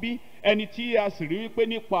àtúnbí, ẹni tí a sì rí wípé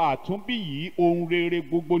nípa àtúnbí yìí ohun rere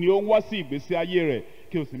gbogbo ni ó ń wá sí ìgbésí ayé rẹ̀,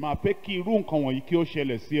 kí o sì máa fẹ́ kí irú nǹkan wọ̀nyí kí ó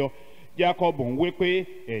ṣẹlẹ̀ sí ọ. Jákọ́bù ń wí pé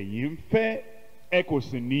ẹ̀yin ń fẹ́, ẹ kò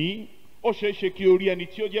sì ní. Ó ṣeé ṣe kí o rí ẹni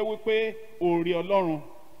tí ó jẹ́ wípé oore Ọlọ́run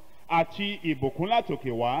àti ìbùkún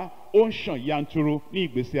látòkè wá ó ń ṣàn yanturu ní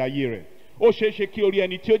ìgbésí ayé rẹ̀. Ó ṣeé ṣe kí o rí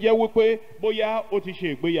ẹni tí ó jẹ́ wípé bóyá ó ti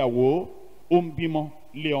ṣe ìgbéyàwó, ó ń bímọ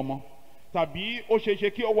lé ọmọ, tàbí ó ṣeé ṣe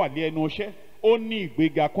kí ó wà lé ẹnu iṣẹ́, ó ní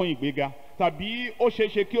ìgbéga kún ìgbéga, tàbí ó ṣeé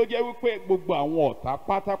ṣe kí ó jẹ́ wípé gbogbo àwọn ọ̀tá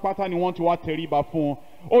pátápátá ni wọ́n ti wá tẹríba fún un.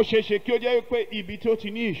 Ó ṣeé ṣe kí ó jẹ́ wípé ibi tí ó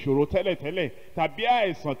ti ní ìṣòro tẹ́lẹ̀tẹ́lẹ̀ tàbí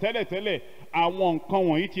àìsàn tẹ́lẹ̀tẹ́lẹ̀, àwọn nǹkan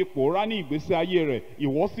wọ̀nyí ti pòórá ní ìgbésí ayé rẹ̀,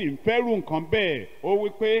 ìwọ sì ń fẹ́rù nǹkan bẹ́ẹ̀. Ó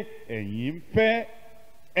wípé ẹ̀yin ń fẹ́,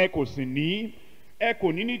 ẹ kò sì ní. Ẹ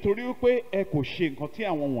kò ní nítorí wípé ẹ kò ṣe nǹkan tí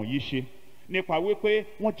àwọn wọ̀nyí ṣe, nípa wípé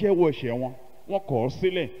wọ́n jẹ́wọ́ ẹ̀ṣẹ̀ wọn, wọ́n kọ̀ ọ́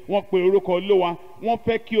sílẹ̀, wọ́n pe orúkọ Olúwa, wọ́n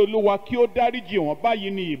fẹ́ kí Olúwa kí ó dáríjì wọn.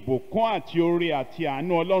 Báyìí ni ìbùkún àti oore àti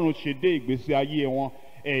àánú Ọlọ́run ṣe dé ìgbésí ayé wọn.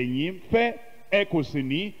 Ẹ̀yin ń fẹ́, ẹ kò sì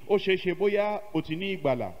ní. Ó ṣeé ṣe bóyá o ti ní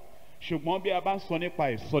ìgbàlà, ṣùgbọ́n bí a bá ń sọ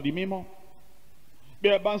nípa ìsọdi mímọ́, bí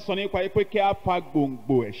a bá ń sọ nípa pé kí a fa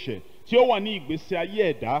gbòǹgbò ẹ̀ṣẹ̀ tí ó wà ní ìgbésí ayé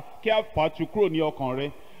ẹ̀dá, kí a fà á tu kúrò ní ọkàn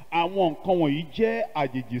rẹ, àwọn nǹkan wọ̀nyí jẹ́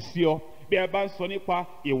àjèjì sí ọ. Bí a bá ń sọ nípa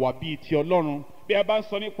ìwà bíi ti Ọlọ́run, bí a bá ń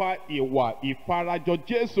sọ nípa ìwà ìfarajọ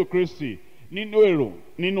Jésù Kristi nínú èrò,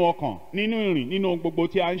 nínú ọkàn, nínú ìrìn, nínú gbogbo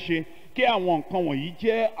tí a ń ṣe, kí àwọn nǹkan wọ̀nyí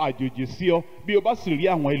jẹ́ àjòjì sí ọ. Bí o bá sì rí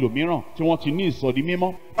àwọn ẹlòmíràn tí wọ́n ti ní ìsọdi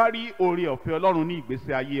mímọ́, bá rí oore ọ̀fẹ́ Ọlọ́run ní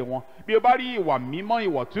ìgbésí ayé wọn, bí o bá rí ìwà mímọ́,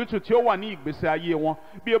 ìwà tútù tí ó wà ní ìgbésí ayé wọn,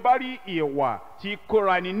 bí o bá rí ìwà tí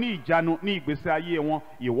kóra ẹni ní ìjánu ní ìgbésí ayé wọn,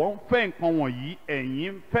 ìwọ ń fẹ́ nǹkan wọ̀nyí,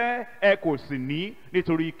 ẹ̀yin ń fẹ́, ẹ kò sì ní.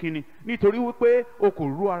 Nítorí kíni? Nítorí wípé o kò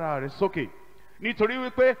rú ara rẹ sókè, nítorí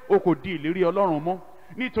wípé o kò di ìlérí Ọlọ́run mọ́,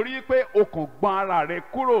 nítorí wípé o kàn gbọ́n ara rẹ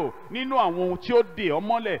kúrò nínú àwọn ohun tí ó dè ọ́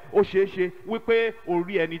mọ́lẹ̀. Ó ṣeé ṣe wípé o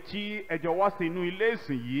rí ẹni tí ẹjọ́ wá sí inú ilé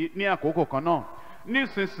ìsìn yìí ní àkókò kan náà.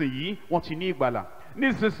 Nísinsìnyí wọ́n ti ní ìgbàlà,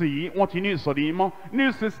 nísinsìnyí wọ́n ti ní ìsọdi mímọ́,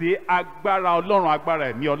 nísinsìnyí agbára Ọlọ́run, agbára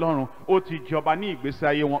ẹ̀mí Ọlọ́run ó ti jọba ní ìgbésí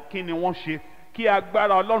ayé wọn. Kí ni wọ́n ṣe kí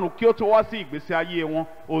agbára Ọlọ́run kí ó tó wá sí ìgbésí ayé wọn?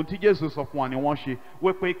 Ohun tí Jésù sọ fún wa ni wọ́n ṣe,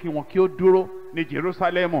 wípé kí wọn kí ó dúró ní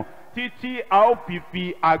Jerúsálẹ́mù títí a ó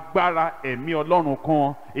fi agbára ẹ̀mí Ọlọ́run kún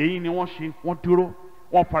wọn. Èyí ni wọ́n ṣe, wọ́n dúró,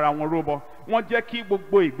 wọ́n fara wọn rúbọ, wọ́n jẹ́ kí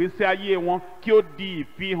gbogbo ìgbésí ayé wọn kí ó di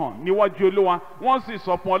ìfihàn níwájú Olúwa. Wọ́n sì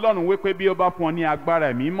sọ fún Ọlọ́run wípé bí ó bá fún ọ ní agbára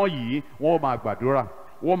ẹ̀mí mọ́ yìí, wọ́n ó máa gbàdúrà,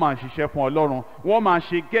 wọ́n máa ṣiṣẹ́ fún Ọlọ́run, wọ́n máa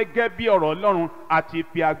ṣe gẹ́gẹ́ bí ọ̀rọ̀ Ọlọ́run àti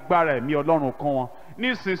fi agbára ẹ̀mí Ọlọ́run kún wọn.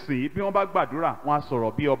 Nísinsìnyí bí wọ́n bá gbàdúrà, wọ́n á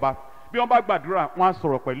sọ̀rọ̀ bí ọba, bí wọ́n bá gbàdúrà, wọ́n á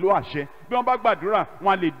sọ̀rọ̀ pẹ̀lú àṣẹ, bí wọ́n bá gbàdúrà,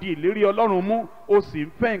 wọ́n á lè di ìlérí Ọlọ́run mú. Ó sì ń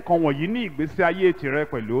fẹ́ nǹkan wọ̀nyí ní ìgbésí ayé tìrẹ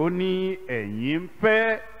pẹ̀lú. Ó ní ẹ̀yin ń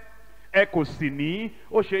fẹ́, ẹ kò sì ní.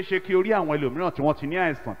 Ó ṣeé ṣe kí o rí àwọn ẹlòmíràn tí wọ́n ti ní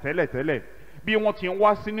àìsàn tẹ́lẹ̀tẹ́lẹ̀, bí wọ́n ti ń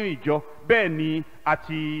wá sínú ìjọ, bẹ́ẹ̀ ni a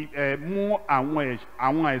ti mú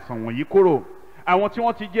àwọn àìsàn wọ̀nyí kúrò. Àwọn tí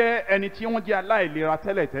wọ́n ti jẹ́ ẹni tí wọ́n jẹ́ aláìlera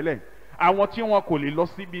tẹ́lẹ̀tẹ́lẹ̀, àwọn tí wọn kò lè lọ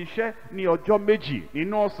síbi iṣẹ́ ní ọjọ́ méjì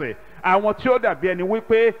nínú ọ̀sẹ̀, àwọn tí ó dàbí ẹni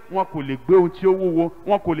wípé wọn kò lè gbé ohun tí ó wúwo,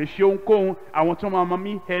 wọn kò lè ṣe ohunkóhun, àwọn tí wọ́n máa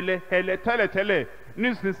mí hẹlẹhẹlẹ tẹ́lẹ̀tẹ́lẹ̀,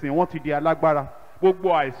 nísinsìnyí wọ́n ti di alágbára. Gbogbo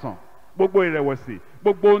àìsàn, gbogbo ìrẹ̀wẹ̀sì,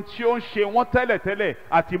 gbogbo ohun tí ó ń ṣe wọ́n tẹ́lẹ̀tẹ́lẹ̀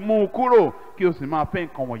àti mú un kúrò. Kí o sì máa fẹ́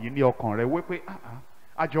nǹkan wọ̀nyí ní ọkàn rẹ wípé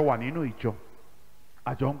àjọ wà nínú ìjọ,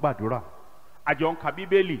 àjọ ń gbàdúrà, àjọ ń ka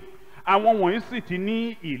Bíbélì, àwọn wọ̀nyí sì ti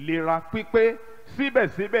ní ìlera pípé,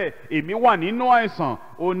 síbẹ̀síbẹ̀ èmi wà nínú àìsàn.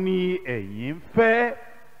 Ó ní ẹ̀yin ń fẹ́,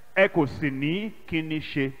 ẹ kò sì ní. Kí ni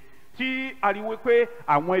ṣe? Tí a rí wípé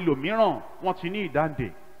àwọn ẹlòmíràn wọ́n ti ní ìdáǹdè,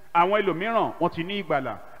 àwọn ẹlòmíràn wọ́n ti ní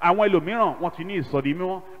ìgbàlà, àwọn ẹlòmíràn wọ́n ti ní ìsọdi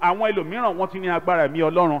mímọ́, àwọn ẹlòmíràn wọ́n ti ní agbára ẹ̀mí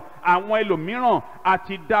Ọlọ́run, àwọn ẹlòmíràn a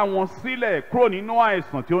ti dá wọn sílẹ̀ kúrò nínú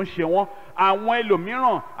àìsàn tí ó ń ṣe wọ́n, àwọn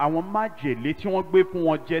ẹlòmíràn àwọn májèlé tí wọ́n gbé fún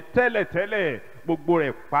wọn jẹ tẹ́lẹ̀tẹ́lẹ̀, gbogbo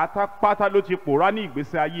rẹ̀ pátápátá ló ti pòórá ní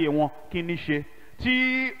ìgbésí ayé wọn. Kí ni ṣe?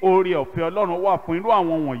 Tí oore ọ̀fẹ́ Ọlọ́run wà fún irú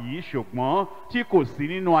àwọn wọ̀nyí, ṣùgbọ́n tí kò sí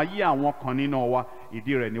nínú ayé àwọn kan nínú wa,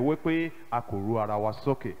 ìdí rẹ̀ ni wípé a kò ru ara wa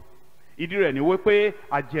sókè, ìdí rẹ̀ ni wípé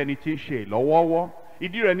a jẹ́ ẹni tí ń ṣe ìlọ́wọ́wọ́,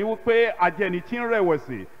 ìdí rẹ̀ ni wípé a jẹ́ ẹni tí ń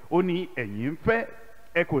rẹ̀wẹ̀sì. Ó ní ẹ̀yin ń fẹ́,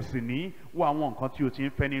 ẹ kò sì ní. Wo àwọn nǹkan tí o ti ń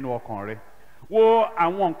fẹ́ nínú ọkàn rẹ, wo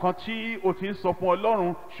àwọn nǹkan tí o ti ń sọ fún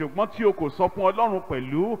Ọlọ́run, ṣùgbọ́n tí o kò sọ fún Ọlọ́run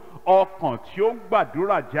pẹ̀lú ọkàn tí ó ń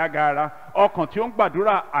gbàdúrà jágara, ọkàn tí ó ń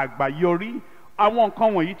gbàdúrà àgbáyọrí. Àwọn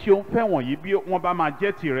nǹkan wọ̀nyí tí ó ń fẹ́ wọ̀nyí, bí wọ́n bá máa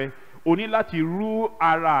jẹ́ tirẹ̀, o ní láti rú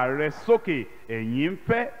ara rẹ sókè. Ẹ̀yin ń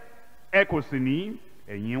fẹ́, ẹ kò sì ní,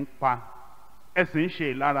 ẹ̀yin ń pa, ẹ sì ń ṣe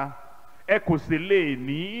ìlara, ẹ kò sì lè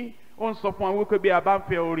ní. Ó ń sọ fún wa wípé bí a bá ń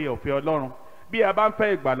fẹ́ oore ọ̀fẹ́ Ọlọ́run, bí a bá ń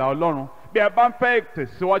fẹ́ ìgbàlà Ọlọ́run, bí a bá ń fẹ́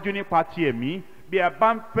ìtẹ̀síwájú nípa ti ẹ̀mí, bí a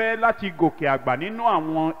bá ń fẹ́ láti gòkè àgbà nínú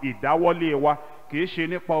àwọn ìdáwọ́lé wa, kì í ṣe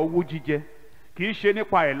nípa owú jíjẹ, kì í ṣe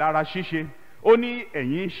nípa ìlara ṣíṣe. Ó ní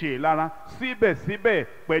ẹ̀yin ń ṣe ìlara, síbẹ̀síbẹ̀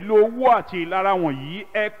pẹ̀lú owú àti ìlara wọ̀nyí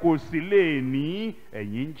ẹ kò sì lè ní,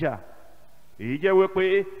 ẹ̀yin ń jà. Èyí jẹ́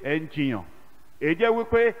wípé ẹ ń jiyàn, èyí jẹ́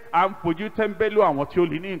wípé à ń fojú tẹ́ńbẹ́lú àwọn tí ó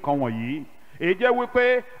lè ní nǹkan wọ̀nyí, èyí jẹ́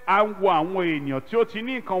wípé à ń wo àwọn ènìyàn tí ó ti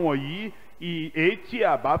ní nǹkan wọ̀nyí. Èyí tí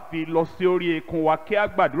a bá fi lọ sí orí eékún wa kí a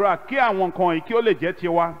gbàdúrà kí àwọn nǹkan wọ̀nyí kí ó lè jẹ́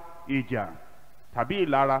tiwa. Ìjà tàbí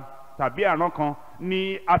ìlara tàbí àrán kan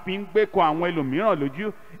ni a fi ń gbé kọ àwọn ẹlòmíràn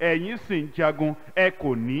lójú. Ẹ̀yin sì ń jagun, ẹ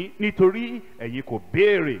kò ní nítorí ẹ̀yin kò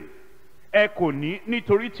béèrè, ẹ kò ní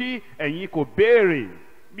nítorí tí ẹ̀yin kò béèrè.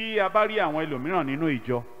 Bí a bá rí àwọn ẹlòmíràn nínú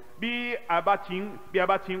ìjọ, bí a bá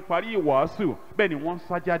ti ń parí ìwàásù, bẹ́ẹ̀ ni wọ́n ń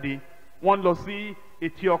sá jáde, wọ́n lọ sí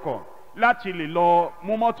etí ọkọ̀ láti lè lọ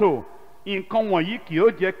mú mọ́tò. Nǹkan wọ̀nyí kì yóò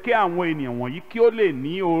jẹ́ kí àwọn ènìyàn wọ̀nyí kí ó lè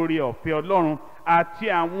ní oore ọ̀fẹ́ Ọlọ́run àti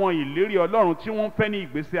àwọn ìlérí Ọlọ́run tí wọ́n fẹ́ ní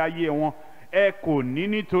ìgbésí ayé wọn. Ẹ kò ní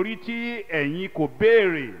nítorí tí ẹ̀yin kò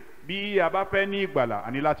béèrè. Bí a bá fẹ́ ní ìgbàlà,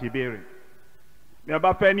 a ní láti béèrè. Bí a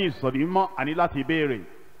bá fẹ́ ní ìsọ̀dímọ́, a ní láti béèrè.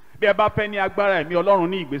 Bí a bá fẹ́ ní agbára ẹ̀mí Ọlọ́run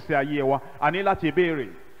ní ìgbésí ayé wa, a ní láti béèrè.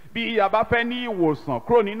 Bí a bá fẹ́ ní ìwòsàn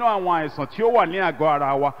kúrò nínú àwọn àìsàn tí ó wà ní àgọ́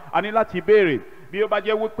ara wa, a ní láti béèrè. Bí ó bá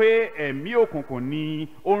jẹ́ wípé ẹ̀mí òkùnkùn ni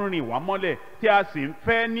ó ń rìn wá mọ́lẹ̀ tí a sì ń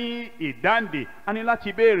fẹ́ ní ìdáǹdè, a ní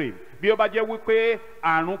láti béèrè. Bí ó bá jẹ́ wípé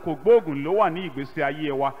àrùn kògbóògùn ló wà ní ìgbésí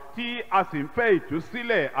ayé wa tí a sì ń fẹ́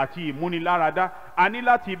ìtúsílẹ̀ àti ìmúniláradá, a ní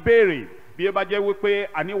láti béèrè. Bí ó bá jẹ́ wípé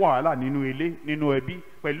a ní wàhálà nínú ilé, nínú ẹbí,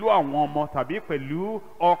 pẹ̀lú àwọn ọmọ tàbí pẹ̀lú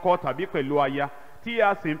ọkọ tàbí pẹ̀lú aya, tí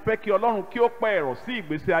a sì ń fẹ́ kí Ọlọ́run kí ó pẹ́ ẹ̀rọ̀ sí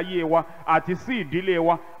ìgbésí ayé wa àti sí ìdílé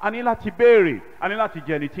wa, a ní láti béèrè. A ní láti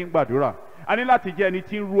jẹ́ ẹni tí ń gbàdúrà, a ní láti jẹ́ ẹni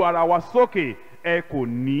tí ń ru ara wa sókè. Ẹ kò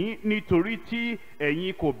ní nítorí tí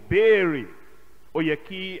ẹ̀yin kò béèrè. Ó yẹ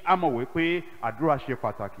kí a mọ̀ wípé àdúrà ṣe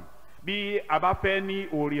pàtàkì. Bí a bá fẹ́ ní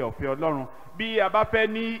oore ọ̀fẹ́ Ọlọ́run, bí a bá fẹ́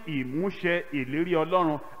ní ìmúṣẹ ìlérí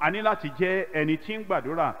Ọlọ́run, a ní láti jẹ́ ẹni tí ń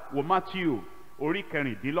gbàdúrà. Wo Matthew orí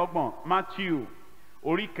 26, Matthew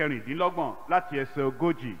orí 26 láti ẹsẹ̀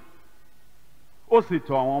 40. Ó sì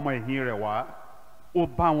tọ̀ àwọn ọmọ ẹ̀yìn rẹ̀ wá, ó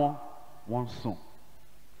bá wọn, wọ́n sùn.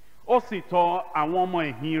 Ó sì tọ̀ àwọn ọmọ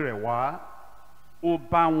ẹ̀yìn rẹ̀ wá, ó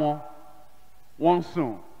bá wọn, wọ́n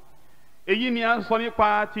sùn. Èyí ni a ń sọ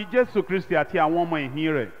nípa ti Jésù Kristi àti àwọn ọmọ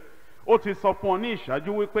ẹ̀yìn rẹ̀. Ó ti sọ fún ọ ní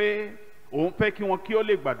ìṣáájú wípé òun fẹ́ kí wọn kí ó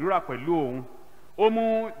lè gbàdúrà pẹ̀lú òun. Ó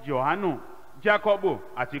mú Jòhánù, Jákọ́bù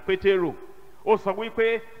àti Pétérù. Ó sọ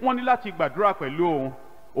wípé wọ́n ní láti gbàdúrà pẹ̀lú òun.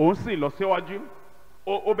 Òun sì lọ síwájú.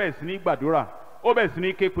 Ó bẹ̀rẹ̀ sí ní gbàdúrà. Ó bẹ̀rẹ̀ sí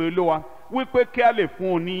ní ké pe Olúwa wípé kí a lè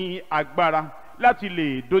fún un ní agbára láti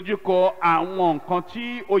lè dojúkọ àwọn nǹkan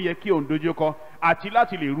tí ó yẹ kí òun dojúkọ, àti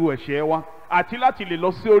láti lè ru ẹ̀ṣẹ̀ wa, àti láti lè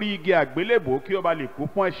lọ sí orí igi àgbélébùú kí ó bá lè kú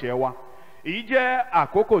fún ẹ̀ṣẹ̀ wa. Èyí jẹ́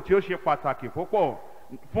àkókò tí ó ṣe pàtàkì púpọ̀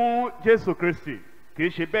fún Jésù Kristi. Kì í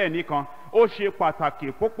ṣe bẹ́ẹ̀ nìkan, ó ṣe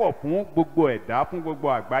pàtàkì púpọ̀ fún gbogbo ẹ̀dá, fún gbogbo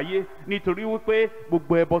àgbáyé, nítorí wípé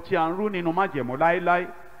gbogbo ẹbọ tí a ń rú nínú májẹ̀mú láéláé,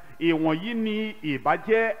 ìwọ̀nyí ni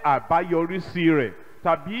ìbájẹ́ àbáyọrísí rẹ̀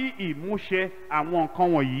tàbí ìmúṣẹ àwọn nǹkan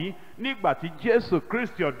wọ̀nyí nígbà tí Jésù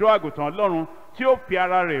Kristi ọ̀dọ́ àgùntàn Ọlọ́run tí ó fi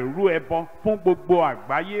ara rẹ̀ rú ẹbọ fún gbogbo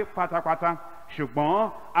àgbáyé pátápátá. Ṣùgbọ́n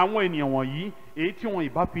àwọn ènìyàn wọ̀nyí, èyí tí wọn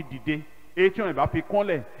ìbá fi dìde, èyí tí wọn ìbá fi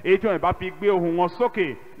kúnlẹ̀, èyí tí wọn ìbá fi gbé ohùn wọn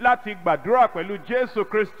sókè láti gbàdúrà pẹ̀lú Jésù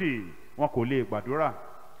Kristi, wọn kò lè gbàdúrà.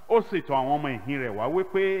 Ó sì tọ̀ àwọn ọmọ ẹ̀yìn rẹ̀ wá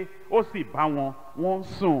wípé ó sì bá wọn, wọ́n ń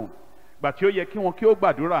sùn. Gbà tí ó yẹ kí wọn kí ó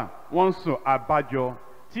gbàdúrà, wọ́n ń sùn. Àbájọ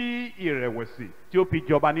tí ìrẹ̀wẹ̀sì tí ó fi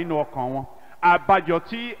jọba nínú ọkàn wọn, àbájọ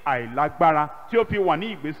tí àìlágbára tí ó fi wà ní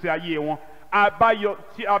ìgbésí ayé wọn,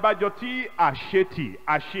 àbájọ tí àṣetì,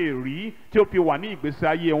 àṣerí tí ó fi wà ní ìgbésí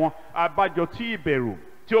ayé wọn, àbájọ tí ìbẹ̀rù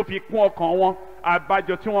tí ó fi kún ọkàn wọn,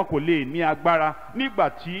 àbájọ tí wọn kò lè ní agbára nígbà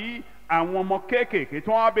tí àwọn ọmọ kéékèèké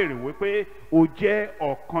tí wọ́n á béèrè wípé ó jẹ́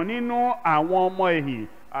ọ̀kan nínú àwọn ọmọ ẹ̀yìn,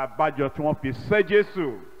 àbájọ tí wọ́n fi sẹ́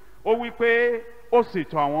Jésù. Ó wípé ó sì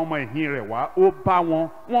tọ̀ àwọn ọmọ ẹ̀yìn rẹ̀ wá, ó bá wọn,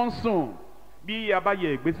 wọ́n ń sùn. Bí a bá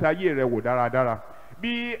yẹ ìgbésí ayé rẹ̀ wò dáradára,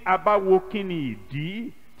 bí a bá wo kí ni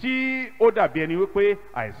ìdí tí ó dàbí ẹni wípé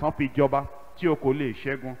àìsàn fi jọba tí o kò lè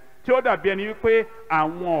ṣẹ́gun, tí ó dàbí ẹni wípé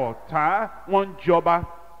àwọn ọ̀tá wọn ń jọba,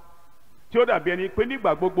 tí ó dàbí ẹni pé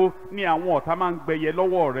nígbà gbogbo ni àwọn ọ̀tá máa ń gbẹyẹ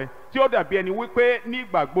lọ́wọ́ rẹ, tí ó dàbí ẹni wípé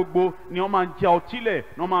nígbà gbogbo ni wọ́n máa ń já ọtí lẹ̀,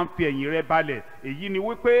 ni wọ́n máa ń fi ẹ̀yìn rẹ balẹ̀. Èyí ni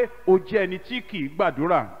wípé o jẹ́ ẹni tí kì í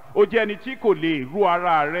gbàdúrà, ó jẹ́ ẹni tí kò lè ru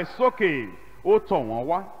ara rẹ̀ sókè. Ó tọ̀ wọ́n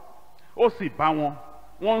wá, ó sì bá wọn,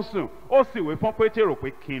 wọ́n ń sùn. Ó sì wí fún Pétérù pé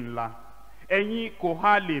kí n la, ẹ̀yin kò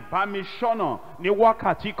ha lè bá mi ṣọ́nà ní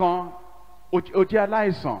wákàtí kan? Ó jẹ́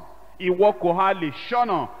aláìsàn, ìwọ kò ha lè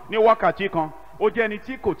ṣọ́nà ní wákàtí kan? Ó jẹ́ ẹni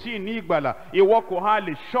tí kò tíì ní ìgbàlà, ìwọ kò ha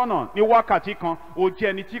lè ṣọ́nà ní wákàtí kan? Ó jẹ́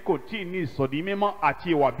ẹni tí kò tíì ní ìsọ̀dí mímọ́ àti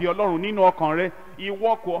ìwà bí Ọlọ́run nínú ọkàn rẹ,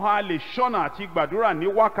 ìwọ kò ha lè ṣọ́nà àti gbàdúrà ní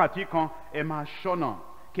wákàtí kan? Ẹ máa ṣọ́nà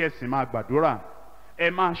kí ẹ sì máa gbàdúrà. Ẹ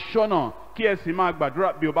máa ṣọ́nà kí ẹ sì máa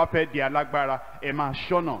gbàdúrà. Bí o bá fẹ́ di alágbára, ẹ máa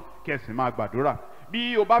ṣọ́nà kí ẹ sì máa gbàdúrà.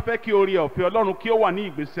 Bí o bá fẹ́ kí oore ọ̀fẹ́ Ọlọ́run kí ó wà ní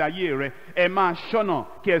ìgbésí ayé rẹ, ẹ máa ṣọ́nà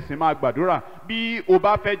kí ẹ sì máa gbàdúrà. Bí o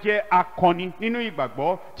bá fẹ́ jẹ́ akọni nínú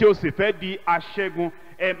ìgbàgbọ́ tí o sì fẹ́ di aṣẹ́gun,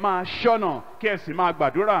 ẹ máa ṣọ́nà kí ẹ sì máa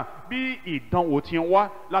gbàdúrà. Bí ìdánwò ti ń wá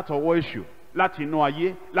látọwọ́ èṣù, láti inú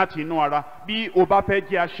ayé, láti inú ara, bí o bá fẹ́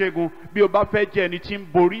jẹ́ aṣẹ́gun, bí o bá fẹ́ jẹ́ ẹni tí ń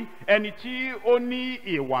borí, ẹni tí ó ní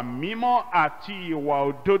ìwà mímọ́ àti ìwà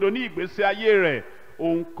òdodo ní ìgbésí ayé rẹ̀,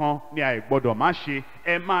 ohun kan ni àìgbọ́dọ̀ má ṣe.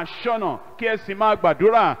 Ẹ máa ṣọ́nà kí ẹ sì máa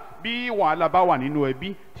gbàdúrà. Bí wàhálà bá wà nínú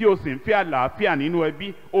ẹbí tí o sì ń fẹ́ àlàáfíà nínú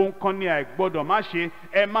ẹbí, ohun kan ni àìgbọ́dọ̀ má ṣe.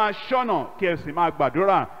 Ẹ máa ṣọ́nà kí ẹ sì máa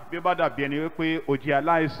gbàdúrà. Bí ó bá dàbí ẹni wípé o jẹ́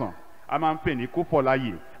aláìsàn, a máa ń pè ní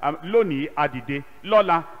kúfọ̀láyè. Lónìí a dìde,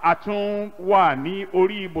 lọ́la a tún wà ní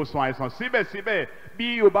orí ibùsùn àìsàn. Síbẹ̀síbẹ̀,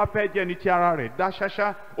 bí o bá fẹ́ jẹ́ ẹni tí ara rẹ̀ dá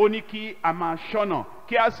ṣáṣá, ó ní kí a máa ṣọ́nà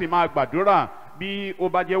kí a sì máa gbàdúrà. Bí ó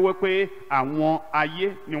bá jẹ́ wípé àwọn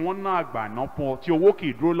ayé ni wọ́n ná àgbàná fún ọ, tí owó kì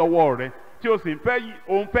í dúró lọ́wọ́ rẹ, tí o sì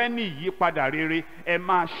fẹ́ ní ìyípadà rere, ẹ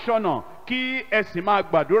máa ṣọ́nà kí ẹ sì máa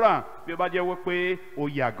gbàdúrà. Bí ó bá jẹ́ wípé o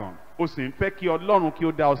yàgàn, o sì ń fẹ́ kí Ọlọ́run kí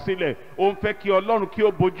ó dá ọ sílẹ̀, o ń fẹ́ kí Ọlọ́run kí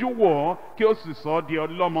ó bojú wò ọ́, kí ó sì sọ ọ́ di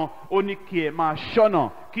ọlọ́mọ, ó ní kí ẹ máa ṣọ́nà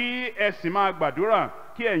kí ẹ sì máa gbàdúrà,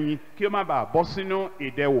 kí ẹ̀yin kí ó má bàa bọ́ sínú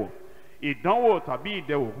ìdẹwò. Ìdánwò tàbí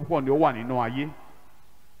ìdẹwò púpọ̀ ni ó wà nínú ayé,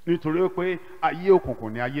 nítorí pé ayé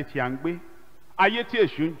òkùnkùn ni ayé tí a ń gbé, ayé tí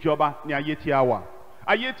èṣù ń jọba ni ayé tí a wà,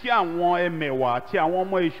 ayé tí àwọn ẹmẹ̀wà àti àwọn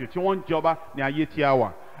ọmọ èṣù tí wọ́n ń jọba ni ayé tí a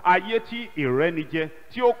wà, ayé tí ìrẹ́nijẹ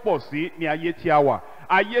tí ó pọ̀ sí ni ayé tí a wà,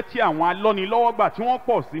 ayé tí àwọn alọ́nilọ́wọ́gbà tí wọ́n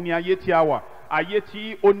pọ̀ sí ni ayé tí a wà, ayé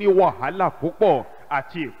tí ó ní wàhálà púpọ̀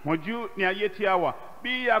àti ìpọ́njú ni ayé tí a wà.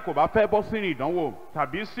 Bí a kò bá fẹ́ bọ́ sínú ìdánwò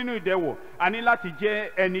tàbí sínú ìdẹwò, a ní láti jẹ́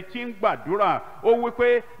ẹni tí ń gbàdúrà. Ó wí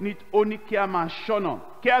pé ó ní kí a máa ṣọ́nà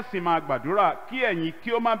kí a sì máa gbàdúrà, kí ẹ̀yin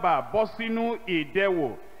kí ó má bàa bọ́ sínú ìdẹwò.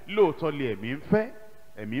 Lóòótọ́ lè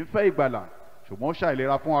ẹ̀mí ń fẹ́ ìgbàlà, ṣùgbọ́n ó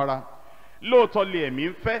ṣàìlera fún ara. Lóòótọ́ lè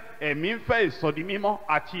ẹ̀mí ń fẹ́ ìsọdi mímọ́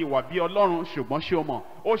àti ìwà bí Ọlọ́run, ṣùgbọ́n ṣé o mọ̀,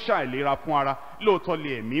 ó ṣàìlera fún ara. Lóòótọ́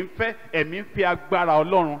lè ẹ̀mí ń fẹ́ agbára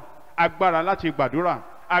Ọlọ́run, agbára láti gbàdúrà,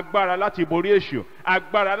 agbára láti borí èṣù,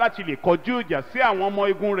 agbára láti lè kọjú ìjà sí àwọn ọmọ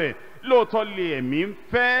igun rẹ̀. Lóòótọ́ lè ẹ̀mí ń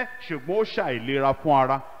fẹ́, ṣùgbọ́n ó ṣàìlera fún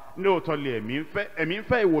ara. Lóòótọ́ lè ẹ̀mí ń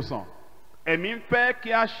fẹ́ ìwòsàn, ẹ̀mí ń fẹ́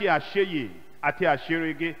kí a ṣe àṣeyè àti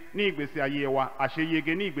àṣeyege ní ìgbésí ayé wa,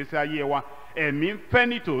 àṣeyege ní ìgbésí ayé wa. Ẹ̀mí ń fẹ́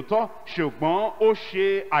ní tòótọ́, ṣùgbọ́n ó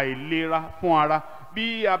ṣe àìlera fún ara.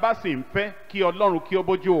 Bí a bá sì ń fẹ́ kí Ọlọ́run kí ó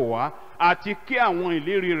bójú wò wá àti kí àwọn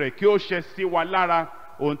ìlérí rẹ̀ kí ó ṣẹ sí wa lára,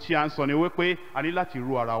 ohun tí a ń sọ ni wípé a ní láti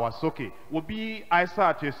ru ara wa sókè. Wo bí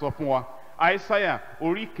Aísáyà ti sọ fún wa, Aísáyà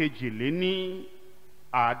orí 42,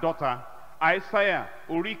 Aísáyà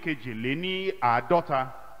orí 42,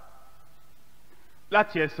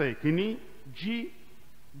 láti ẹsẹ̀ ìkíní.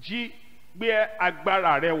 Jí gbé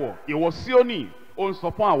agbára rẹ wọ̀, ìwọ Síónì. Ó ń sọ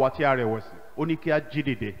fún àwa tí a rẹ̀wẹ̀sì, ó ní kí a jí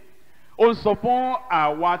dìde. Ó ń sọ fún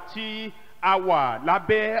àwa tí a wà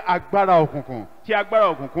lábẹ́ agbára òkùnkùn, tí agbára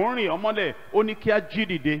òkùnkùn rìn ọmọlẹ̀, ó ní kí a jí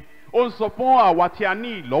dìde. Ó ń sọ fún àwa tí a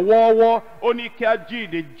ní ìlọ́wọ́ọ́wọ́, ó ní kí a jí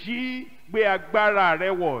dìde. Jí gbé agbára rẹ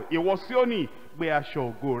wọ̀, ìwọ Síónì, gbé aṣọ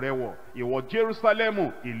ògo rẹ wọ̀, ìwọ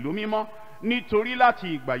Jerúsálẹ́mù ìlú mímọ́. Nítorí láti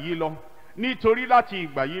ìgbà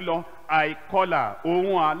yìí lọ, àìkọlà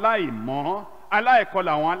ohun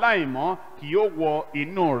aláìkọlà àwọn aláìmọ́ kì yóò wọ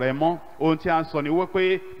inú rẹ mọ́. Ohun tí a ń sọ ni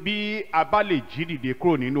wípé bí a bá lè jí dìde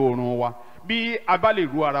kúrò nínú oorun wa, bí a bá lè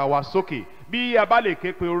ru ara wa sókè, bí a bá lè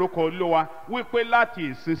ké pe orúkọ Olúwa, wípé láti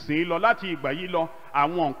ìsinsìnyí lọ, láti ìgbà yìí lọ,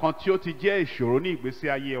 àwọn nǹkan tí ó ti jẹ́ ìṣòro ní ìgbésí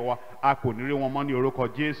ayé wa, a kò ní rí wọn mọ́ ní orúkọ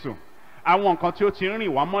Jésù. Àwọn nǹkan tí ó ti ń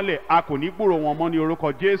rìn wá mọ́lẹ̀, a kò ní gbúrò wọn mọ́ ní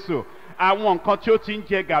orúkọ Jésù. Àwọn nǹkan tí ó ti ń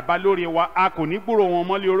jẹ gàba lórí wa, a kò ní gbúrò wọn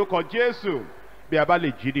mọ́ ní orúkọ Jésù. Bí a bá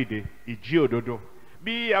lè jí dìde, ìjí òdodo,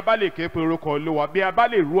 bí a bá lè ké pe orúkọ Olúwa, bí a bá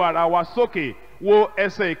lè ru ara wa sókè. Wo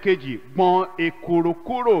ẹsẹ̀ ìkejì. Gbọ̀n ekuru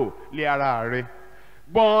kúrò lé ara rẹ,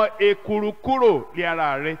 gbọ̀n ekuru kúrò lé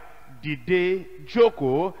ara rẹ. Dìde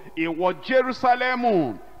jókòó, ìwọ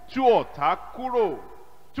Jerúsálẹ́mù, tú ọ̀tá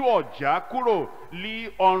kúrò lí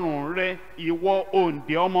ọrùn rẹ, ìwọ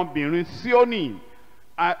òǹdè ọmọbìnrin Síónì.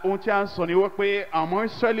 ohun tí a ń sọ ni wípé àwọn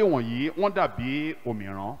Ísírẹ́lì wọ̀nyí wọ́n dàbí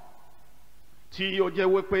òmìrán tí ó jẹ́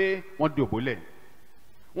wípé wọ́n dòbólẹ̀,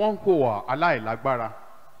 wọ́n ń hùwà aláìlágbára.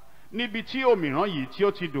 Níbi tí òmìrán yìí tí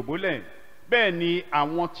ó ti dòbólẹ̀, bẹ́ẹ̀ ni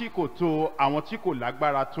àwọn tí kò tó, àwọn tí kò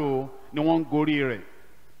lágbára tó ni wọ́n ń gorí rẹ̀,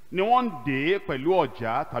 ni wọ́n ń dè é pẹ̀lú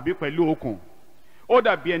ọ̀já tàbí pẹ̀lú okùn. Ó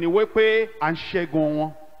dàbí ẹni wípé à ń ṣẹ́gun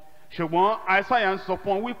wọn, ṣùgbọ́n Àìsáyà ń sọ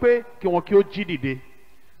fún wọn wípé kí wọn kí ó jí dìde,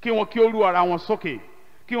 kí wọn kí ó rú ara wọn sókè,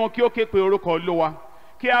 kí wọn kí ó ké pe orúkọ Olúwa,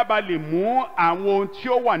 kí a bá lè mú àwọn ohun tí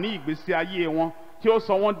ó wà ní ìgbésí ayé wọn tí ó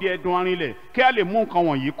sọ wọ́n di ẹdun arinlẹ̀, kí a lè mú nǹkan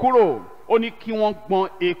wọ̀nyí kúrò. Ó ní kí wọ́n gbọn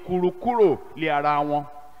ekuru kúrò lé ara wọn,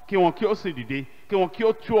 kí wọn kí ó sì dìde, kí wọn kí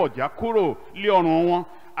ó tú ọ̀já kúrò lé ọrùn wọn.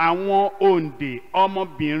 Àwọn òǹdè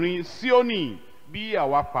ọmọbìnrin Síónì, bí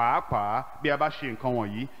àwa pàápàá bí a bá ṣe nǹkan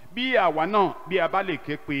wọ̀nyí, bí àwa náà bí a bá lè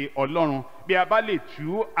ké pe Ọlọ́run, bí a bá lè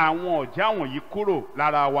tú àwọn ọ̀já wọ̀nyí kúrò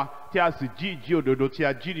lára wa, tí a sì jí ìjí òdodo, tí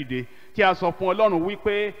a jí dìde, tí a sọ fún Ọlọ́run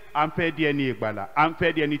wípé à ń fẹ́ di ẹni ìgbàlà, à ń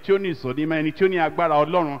fẹ́ di ẹni tí ó ní ìsọdímọ́, ẹni tí ó ní agbára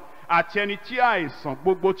Ọlọ́run, àti ẹni tí àìsàn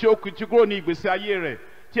gbogbo tí ó ti kúrò ní ìgbésí ayé rẹ̀,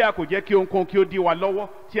 tí a kò jẹ́ kí ohunkóhun kí ó dí wa lọ́wọ́,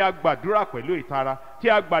 tí a gbàdúrà pẹ̀lú ìtara, tí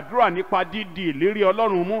a gbàdúrà nípa dídi ìlérí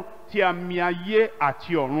Ọlọ́run mú, tí a mì ayé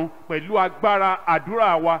àti ọ̀run pẹ̀lú agbára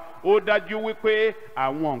àdúrà wa. Ó dájú wípé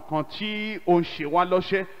àwọn nǹkan tí ó ń ṣe wá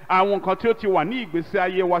lọ́ṣẹ́, àwọn nǹkan tí ó ti wà ní ìgbésí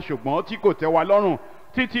ayé wa ṣùgbọ́n tí kò tẹ́ wa lọ́rùn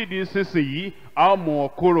títí di ìsinsìnyí, a ó mú wọn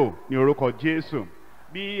kúrò ní orúkọ Jésù.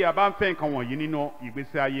 Bí a bá ń fẹ́ nǹkan wọ̀nyí nínú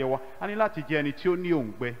ìgbésí ayé wa, a ní láti jẹ́ ẹni tí ó ní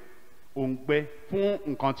òǹgbẹ fún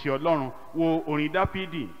nǹkan ti Ọlọ́run. Wo orin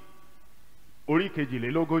Dáfídì orí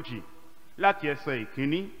 42 láti ẹsẹ̀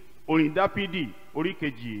ìkíní. Orin Dáfídì orí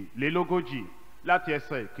 42 láti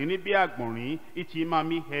ẹsẹ̀ ìkíní. Bí àgbọ̀nrín ìtì máa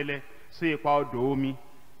mí hẹlẹ sí ipa odò omi,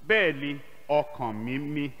 bẹ́ẹ̀ ni ọkàn mi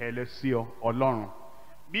mí hẹlẹ sí ọ Ọlọ́run.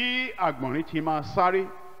 Bí àgbọ̀nrín ti máa sáré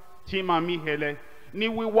tí máa mí hẹlẹ ní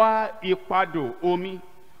wíwá ipadò omi,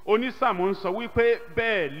 onísàmù ń sọ wípé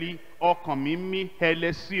bẹ́ẹ̀ ni ọkàn mi mí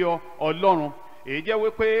hẹlẹ sí ọ Ọlọ́run. Èyí jẹ́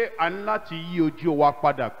wípé a ní láti yí ojú wa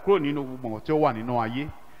padà kúrò nínú gbogbo tí ó wà nínú ayé.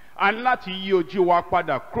 A ní láti yí ojú wa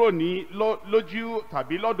padà kúrò ní lójú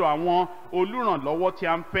tàbí lọ́dọ̀ àwọn olùrànlọ́wọ́ tí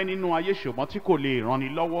a ń fẹ́ nínú ayé ṣùgbọ́n tí kò lè ràn ni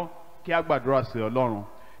lọ́wọ́. Kí a gbàdúrà sí Ọlọ́run,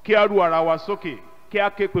 kí a rú ara wa sókè, kí a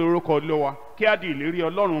ké pe orúkọ Olúwa, kí a di ìlérí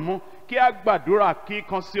Ọlọ́run mú, kí a gbàdúrà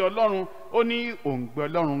kíkan sí Ọlọ́run. Ó ní òǹgbẹ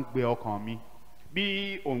Ọlọ́run ń gbẹ ọkàn mi.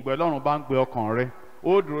 Bí òǹgbẹ Ọlọ́run bá ń gbẹ ọkàn rẹ,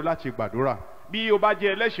 ó dúró láti gbàdúrà. Bí o bá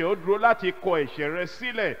jẹ́ ẹlẹ́ṣẹ̀, ó dúró láti kọ ẹ̀ṣẹ̀ rẹ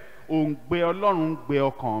sílẹ̀. Òǹgbẹ Ọlọ́run ń gbẹ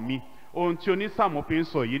ọkàn mi. Ohun tí onísàmù fi ń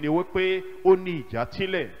sọ yìí ni wípé ó ní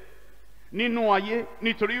ìjàtílẹ̀ nínú ayé,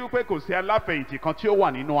 nítorí wípé kò sí aláfẹ̀yìntì kan tí ó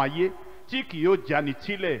wà nínú ayé tí kì yóò jáni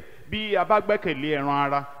tílẹ̀. Bí a bá gbẹ́kẹ̀lé ẹran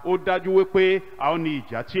ara, ó dájú wípé a ó ní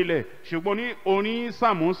ìjàtílẹ̀. Ṣùgbọ́n ní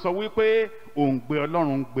onísàmù ń sọ wípé òǹgbẹ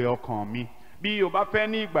Ọlọ́run ń gbẹ ọkàn mi. Bí o bá fẹ́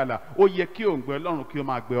ní ìgbàlà, ó yẹ kí òǹgbẹ Ọlọ́run kí ó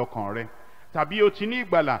máa gbẹ ọkàn rẹ. Tàbí o ti ní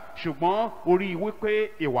ìgbàlà ṣùgbọ́n o rí wípé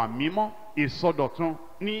ìwà mímọ́, ìsọdọ̀tun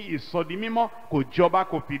ní ìsọdi mímọ́ kò jọba,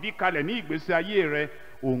 kò fìdí kalẹ̀ ní ìgbésí ayé rẹ.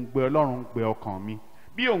 Òǹgbẹ Ọlọ́run ń gbẹ ọkàn mi.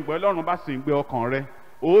 Bí òǹgbẹ Ọlọ́run bá sì ń gbẹ ọkàn rẹ,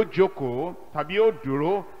 ó jókòó tàbí ó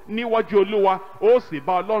dúró níwájú Olúwa, ó sì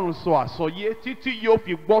bá Ọlọ́run sọ àsọyé títí yóò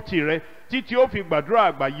fi gbọ́ tirẹ̀, títí ó fi gbàdúrà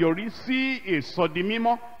àgbáyọrí sí ìsọdi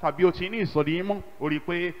mímọ́. Tàbí o ti ní ìsọdi mímọ́, ó rí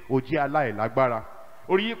pé o jẹ́ aláìlágbára,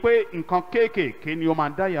 ó rí pé nǹkan kéékèèké ni ó máa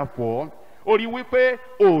dáyà fọ́, ó rí wípé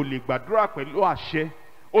o ò lè gbàdúrà pẹ̀lú àṣẹ,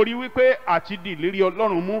 ó rí wípé àti di ìlérí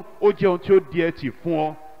Ọlọ́run mú ó jẹ́ ohun tí ó di ẹtì fún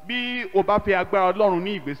ọ. Bí o bá fẹ́ agbára Ọlọ́run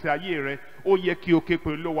ní ìgbésí ayé rẹ, ó yẹ kí o ké pe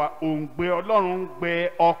Olúwa. Òǹgbẹ Ọlọ́run ń gbẹ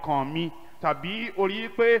ọkàn mi. Tàbí o rí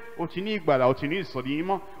pé o ti ní ìgbàlà, o ti ní ìsọdi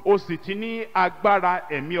mímọ́, o sì ti ní agbára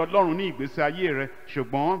ẹ̀mí Ọlọ́run ní ìgbésí ayé rẹ,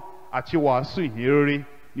 ṣùgbọ́n àti wàásù ìhìnrere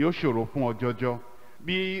ni ó ṣòro fún ọ jọjọ.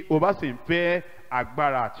 Bí o bá sì ń fẹ́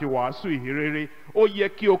agbára àti wàásù ìhìnrere, ó yẹ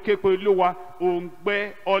kí o ké pe Olúwa.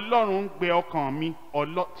 Òǹgbẹ Ọlọ́run ń gbẹ ọkàn mi,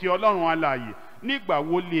 ti Ọlọ́run alààyè. Nígbà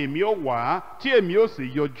wo lè èmi ó wá tí èmi ó sì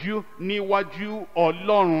yọjú níwájú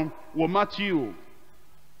Ọlọ́run? Wo Mátíù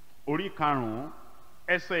orí 5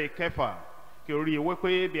 ẹsẹ̀ 6 kí o rí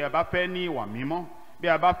wípé bí a bá fẹ́ ní ìwà mímọ́, bí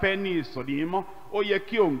a bá fẹ́ ní ìsọdi mímọ́, ó yẹ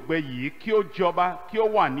kí òǹgbẹ yìí kí ó jọba, kí ó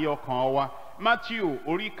wà ní ọkàn wa. Mátíù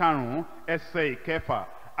orí 5 ẹsẹ̀ 6.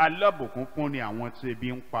 Alábùkún fún ni àwọn tí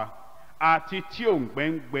ebi ń pa àti tí òǹgbẹ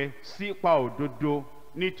ń gbẹ sípa òdodo,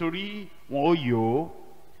 nítorí wọn ó yó.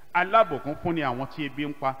 Alábùkún fún ni àwọn tí ebi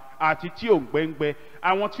ń pa àti tí òǹgbẹ ń gbẹ,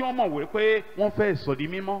 àwọn tí wọ́n mọ̀ wípé wọ́n fẹ́ ìsọdi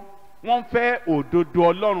mímọ́, wọ́n fẹ́ òdodo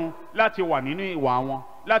Ọlọ́run láti wà nínú ìwà wọn,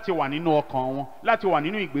 láti wà nínú ọkàn wọn, láti wà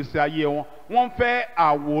nínú ìgbésí ayé wọn. Wọ́n fẹ́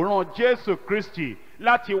àwòrán Jésù Kristi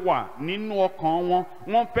láti wà nínú ọkàn wọn.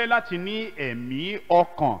 Wọ́n fẹ́ láti ní ẹ̀mí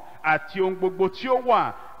ọkàn àti ohun gbogbo tí ó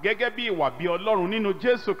wà gẹ́gẹ́ bí ìwà bí Ọlọ́run nínú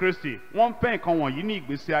Jésù Kristi, wọ́n ń fẹ́ nǹkan wọ̀nyí ní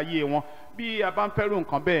ìgbésí ayé wọn. Bí a bá ń fẹ́rù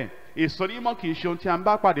nǹkan bẹ́ẹ̀, ìsọdimímọ́ kì í ṣe ohun tí a ń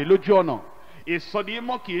bá pàdé lójú ọ̀nà.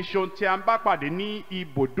 Ìsọdimímọ́ kì í ṣe ohun tí a ń bá pàdé ní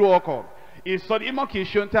ibùdó ọkọ̀. Ìsọdimímọ́ kì í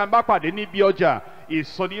ṣe ohun tí a ń bá pàdé níbi ọjà.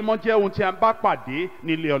 Ìsọdimímọ́ jẹ́ ohun tí a ń bá pàdé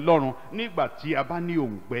nílé Ọlọ́run nígbà tí a bá ní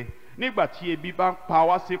òǹgbẹ, nígbà tí ebi bá ń pa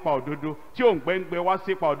wá sípa òdodo, tí òǹgbẹ ń gbẹ wá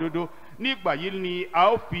sípa òdodo. Nígbà yìí ni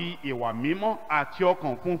a ó fi ìwà mímọ́ àti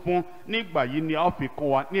ọkàn funfun, nígbà yìí ni a ó fi kọ́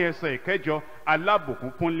wa ní ẹsẹ̀ ìkẹjọ,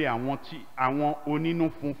 alábùkún fúnlé àwọn onínú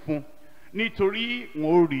funfun, nítorí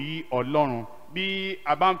wọn ó rí Ọlọ́run. Bí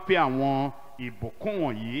a bá ń fẹ́ àwọn ìbùkún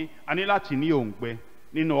wọ̀nyí, a ní láti ní òǹgbẹ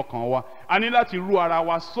nínú ọkàn wa. A ní láti rú ara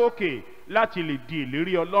wa sókè láti lè di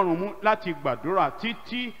ìlérí Ọlọ́run mú, láti gbàdúrà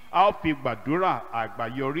títí a ó fi gbàdúrà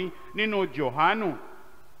àgbáyọrí. Nínú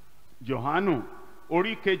Jòhánù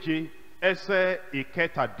orí keje ẹsẹ̀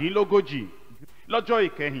ìkẹtàdínlógójì, lọ́jọ́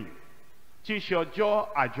ìkẹyìn tí í ṣe ọjọ́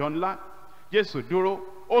àjọ ńlá, Jésù dúró,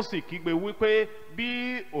 ó sì kígbe wípé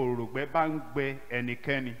bí òrùngbẹ bá ń gbẹ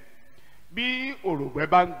ẹnikẹ́ni, bí òrùngbẹ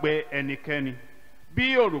bá ń gbẹ ẹnikẹ́ni,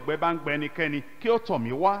 bí òrùngbẹ bá ń gbẹ ẹnikẹ́ni, kí ó tọ̀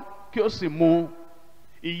mí wá, kí ó sì mu.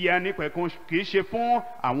 Ìyè àìnípẹ̀kun kì í ṣe fún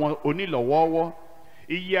àwọn onílọ̀wọ́ọ́wọ́.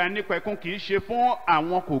 Ìyè àìnípẹ̀kun kì í ṣe fún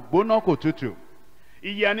àwọn kò gbóná kò tutù.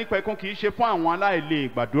 Ìyè àìnípẹ̀kun kì í ṣe fún àwọn aláìlè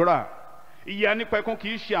gbàdúrà. Ìyè àìnípẹ̀kun kì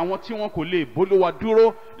í ṣe àwọn tí wọn kò lè bólúwa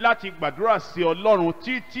dúró láti gbàdúrà sí Ọlọ́run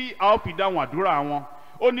títí a ó fi dáhùn àdúrà wọn.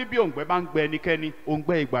 Ó ní bí òǹgbẹ bá ń gbẹ ẹnikẹ́ni,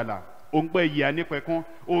 òǹgbẹ ìgbàlà, òǹgbẹ ìyè àìnípẹ̀kun,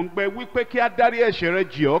 òǹgbẹ wípé kí a dárí ẹ̀ṣẹ̀ rẹ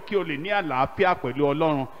jì ọ́ kí o lè ní àlàáfíà pẹ̀lú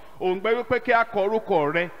Ọlọ́run, òǹgbẹ wípé kí a kọ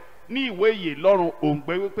orúkọ rẹ ní ìwé ìyè lọ́run,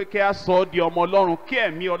 òǹgbẹ wípé kí a sọ ọ́ di ọmọ Ọlọ́run, kí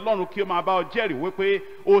ẹ̀mí Ọlọ́run kí ó máa bá ọ jẹ́rìí wípé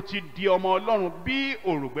o ti di ọmọ Ọlọ́run. Bí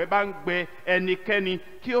òrùngbẹ bá ń gbẹ ẹnikẹ́ni,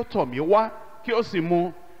 kí ó tọ̀ mí wá, kí ó sì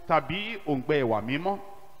mu. Tàbí òǹgbẹ ìwà mímọ́,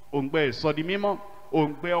 òǹgbẹ ìsọdi mímọ́,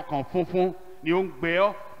 òǹgbẹ ọkàn funfun ni ó ń gbẹ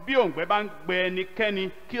ọ́. Bí òǹgbẹ bá ń gbẹ ẹnikẹ́ni,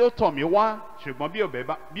 kí ó tọ̀ mí wá. Ṣùgbọ́n bí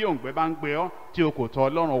òǹgbẹ bá ń gbẹ ọ́ tí o kò tọ̀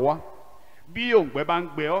Ọlọ́run wá, bí òǹgbẹ bá ń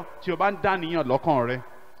gbẹ ọ́ tí o bá ń dàníyàn lọ́kàn rẹ,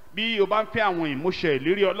 bí o bá ń fẹ́ àwọn ìmúṣẹ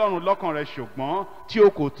ìlérí Ọlọ́run lọ́kàn rẹ, ṣùgbọ́n tí o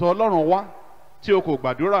kò tọ̀ Ọlọ́run wá, tí o kò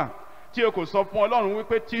gbàdúrà, tí o kò sọ fún Ọlọ́run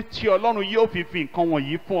wípé títí Ọlọ́run yóò fi nǹkan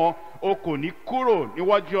wọ̀nyí fún ọ, o kò ní kúrò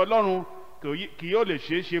níwájú Ọlọ́run. Kì yóò lè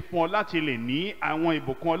ṣeé ṣe fún ọ láti lè ní àwọn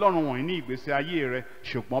ìbùkún Ọlọ́run wọ̀nyí ní ìgbésí ayé rẹ.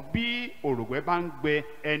 Ṣùgbọ́n bí òrùngbẹ bá ń gbẹ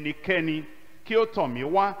ẹnikẹ́ni, kí ó tọ̀ mí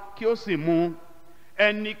wá, kí ó sì mu.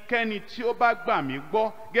 Ẹnikẹ́ni tí ó bá gbà mí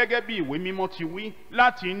gbọ́, gẹ́gẹ́ bí ìwé mímọ́ ti wí,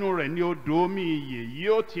 láti inú rẹ̀ ni odò omi ìyè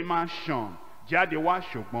yóò ti máa ṣàn jáde wá.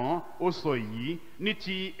 Ṣùgbọ́n ó sọ èyí ní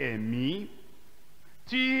ti ẹ̀mí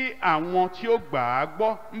tí àwọn tí ó gbà á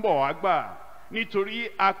gbọ́ ń bọ̀ wá gbà, nítorí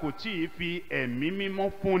a kò tí ì fi ẹ̀mí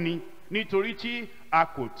mímọ́ fúnni, nítorí tí a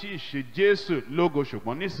kò tí ì ṣe Jésù lógo.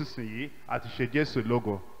 Ṣùgbọ́n nísinsìnyí a ti ṣe Jésù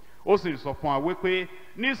lógo. Ó sì sọ fún wa wípé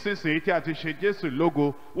nísinsìnyí tí a ti ṣe Jésù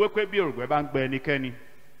lógo, wípé bí òrùngbẹ bá ń gbẹ ẹnikẹ́ni,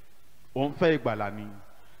 òun fẹ́ ìgbàlà ni,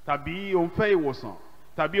 tàbí òun fẹ́ ìwòsàn,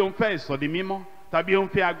 tàbí òun fẹ́ ìsọdi mímọ́, tàbí òun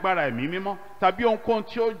fẹ́ agbára ẹ̀mí mímọ́, tàbí ohunkóhun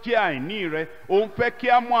tí ó jẹ́ àìní rẹ, òun fẹ́ kí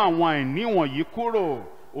a mú àwọn àìní wọ̀nyí kúrò.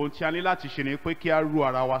 Ohun tí a ní láti ṣe ni pé kí a ru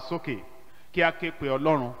ara wa sókè, kí a ké pe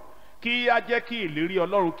Ọlọ́run, kí a jẹ́ kí ìlérí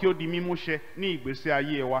Ọlọ́run kí ó di mímúṣẹ ní ìgbésí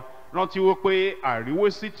ayé wa. Rántí wípé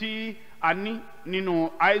àríwésí tí a ní nínú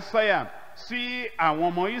Aísáyà sí àwọn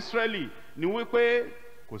ọmọ Ísírẹ́lì ni wípé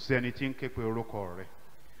kò sí ẹni tí ń ké pe orúkọ rẹ̀,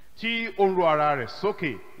 tí ó ń ru ara rẹ̀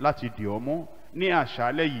sókè láti dì ọ́ mú. Ní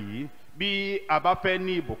àṣálẹ́ yìí, bí a bá fẹ́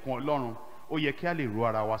ní ìbùkún Ọlọ́run, ó yẹ kí a lè ru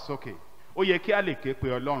ara wa sókè, ó yẹ kí a lè ké pe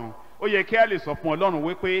Ọlọ́run, ó yẹ kí a lè sọ fún Ọlọ́run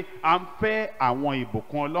wípé à ń fẹ́ àwọn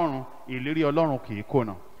ìbùkún Ọlọ́run. Ìlérí Ọlọ́run kì í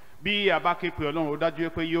kùnà. Bí a bá ké pe Ọlọ́run, ó dájú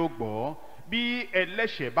pé yóò gbọ́. Bí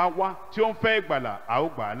ẹlẹ́ṣẹ̀ bá wá tí ó ń fẹ́ ìgbàlà, a ó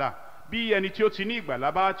gbà á là. Bí ẹni tí ó ti ní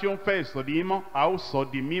ìgbàlà bá tí ó ń fẹ́ ìsọdi mímọ́, a ó sọ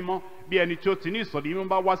di mímọ́. Bí ẹni tí ó ti ní ìsọdi mímọ́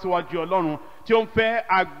bá wá síwájú Ọlọ́run tí ó ń fẹ́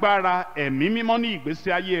agbára ẹ̀mí mímọ́ ní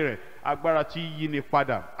ìgbésí ayé rẹ̀, agbára tí yí ni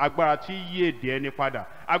padà, agbára tí yí èdè ẹni padà,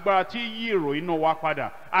 agbára tí yí èrò inú wa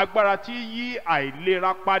padà, agbára tí yí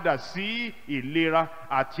àìlera padà sí ìlera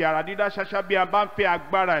àti ara dídá ṣáṣá. Bí a bá ń fẹ́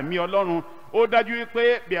agbára ẹ̀mí Ọlọ́run, ó dájú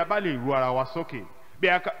wípé bí a bá lè ru ara wa sókè, bí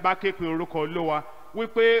a bá ké pe orúkọ Olúwa,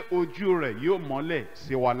 wípé ojú rẹ̀ yóò mọ́lẹ̀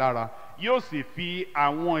sí wa lára, yóò sì fi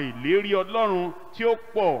àwọn ìlérí Ọlọ́run tí ó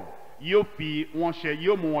pọ̀ yóò fi wọn ṣẹ,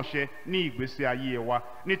 yóò mú wọn ṣẹ ní ìgbésí ayé wa.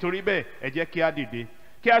 Nítorí bẹ́ẹ̀, ẹ jẹ́ kí a dìde,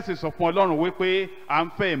 kí a sì sọ fún Ọlọ́run wípé à ń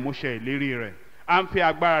fẹ́ ìmúṣẹ ìlérí rẹ̀, à ń fẹ́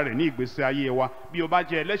agbára rẹ̀ ní ìgbésí ayé wa. Bí o bá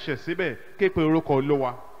jẹ́ ẹlẹ́ṣẹ̀ síbẹ̀, ké pe orúkọ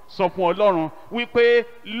Olúwa, sọ fún Ọlọ́run wípé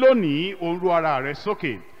lónìí o ń ru ara rẹ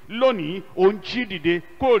sókè, lónìí o ń jí dìde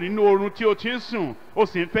kúrò nínú oorun tí o ti ń sùn, o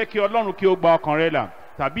sì ń fẹ́ kí Ọlọ́run kí ó gba ọkàn rẹ là.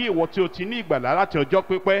 Tàbí ìwọ tí o ti ní ìgbàlà láti ọjọ́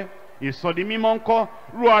pípẹ́, ìsọdi mímọ́ ńkọ́?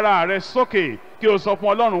 Rú ara rẹ sókè kí o sọ fún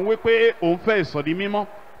Ọlọ́run wípé òun fẹ́ ìsọdi mímọ́.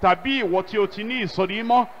 Tàbí ìwọ tí o ti ní ìsọdi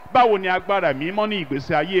mímọ́, báwo ni agbára mímọ́ ní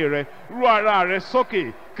ìgbésí ayé rẹ? Rú ara rẹ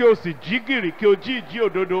sókè kí o sì jí gìrì, kí o jí ìjí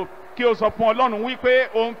òdodo, kí o sọ fún Ọlọ́run wípé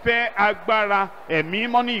òun fẹ́ agbára ẹ̀mí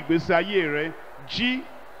mímọ́ ní ìgbésí ayé rẹ.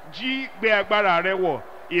 Jí gbé agbára rẹ wọ̀,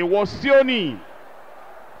 ìwọ Síónì,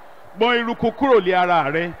 gbọ̀n eruku kúrò lé ara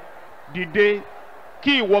rẹ. Dìde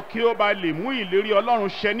kí ìwọ kí o bá lè mú ìlérí Ọlọ́run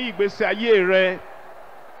ṣẹ ní ìgbésí ayé rẹ.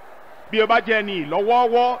 Bí o bá jẹ́ ẹni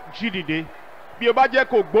ìlọ́wọ́ọ́wọ́, jí dìde. Bí o bá jẹ́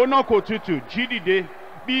kò gbóná kò tutù, jí dìde.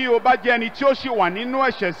 Bí o bá jẹ́ ẹni tí ó ṣì wà nínú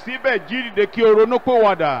ẹ̀ṣẹ̀ síbẹ̀, jí dìde kí o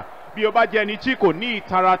ronúpìwàdà. Bí o bá jẹ́ ẹni tí kò ní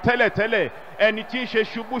ìtara tẹ́lẹ̀tẹ́lẹ̀, ẹni tí ń ṣe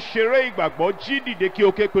ṣubú ṣeré ìgbàgbọ́, jí dìde kí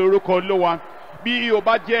o ké pe orúkọ Olúwa. Bí o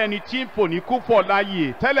bá jẹ́ ẹni tí ń fò ní kúfọ̀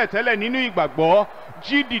láàyè tẹ́lẹ̀tẹ́lẹ̀ nínú ìgbàgbọ́,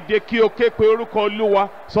 jí dìde kí o ké pe orúkọ Olúwa.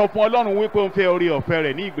 Sọ fún Ọlọ́run wípé ó ń fẹ́ oore ọ̀fẹ́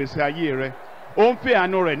rẹ̀ ní ìgbésí ayé rẹ. Ó ń fẹ́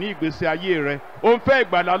àánú rẹ̀ ní ìgbésí ayé rẹ. Ó ń fẹ́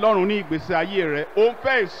ìgbàlà Ọlọ́run ní ìgbésí ayé rẹ. Ó ń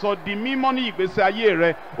fẹ́ ìsọdi mímọ́ ní ìgbésí ayé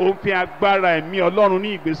rẹ. Ó ń fẹ́ agbára ẹ̀mí Ọlọ́run ní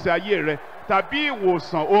ìgbésí ayé rẹ. Tàbí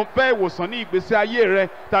ìwòsàn, ó ń fẹ́ ìwòsàn ní ìgbésí ayé rẹ.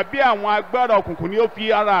 Tàbí àwọn agbára òkùnkùn ni ó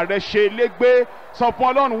fi ara rẹ ṣe légbé. Sọ fún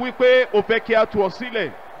Ọlọ́run wípé ó fẹ́ kí a tú ọ sílẹ̀.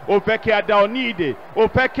 Ó fẹ́ kí a dá ọ ní ìdè. Ó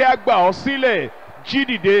fẹ́ kí a gbà ọ sílẹ̀. Jí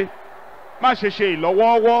dìde. Má ṣe ṣe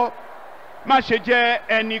ìlọ́wọ́ọ́wọ́. Má ṣe jẹ́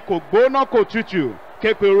ẹni kò gbóná kò tutù.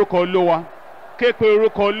 Ké pe orúkọ Olúwa. Ké pe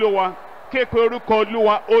orúkọ Olúwa. Ké pe orúkọ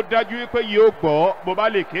Olúwa. Ó dájú wípé yóò gbọ́ bó bá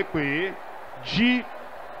lè ké pè é.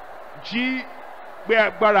 Jí gbé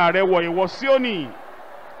agbára rẹ wọ̀ ìwọ Síónì.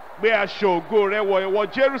 Gbé aṣọ ògo rẹ wọ̀ ìwọ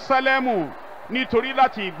Jerúsálẹ́mù. Nítorí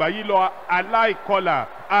láti ìgbà yìí lọ aláìkọlà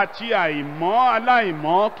àti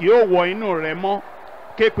aláìmọ́ kì yóò wọ inú rẹ mọ́.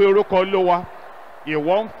 Ké pe orúkọ Olúwa.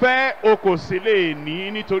 Ìwọ ń fẹ́, o kò sì lè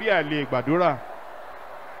ní nítorí àìlè gbàdúrà.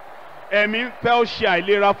 Ẹ̀mí ń fẹ́ ó ṣe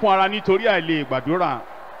àìlera fún ara nítorí àìlè gbàdúrà.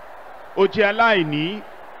 Ó jẹ́ aláìní,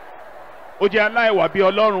 ó jẹ́ aláìwà bí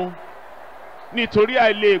Ọlọ́run nítorí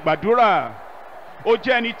àìlè gbàdúrà. Ó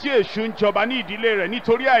jẹ́ ẹni tí èṣù ń jọba ní ìdílé rẹ̀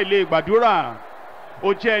nítorí àìlè gbàdúrà. Ó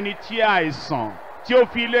jẹ́ ẹni tí àìsàn tí ó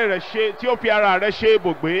fi ilé rẹ̀ ṣe, tí ó fi ara rẹ̀ ṣe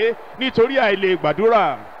ibùgbé nítorí àìlè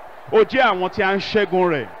gbàdúrà. Ó jẹ́ àwọn tí a ń ṣẹ́gun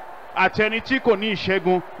rẹ̀ àti ẹni tí kò ní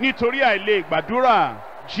ìṣẹ́gun nítorí àìlè gbàdúrà.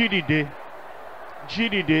 Jí dìde, jí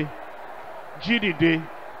dìde, jí dìde.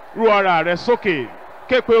 Rú ara rẹ sókè.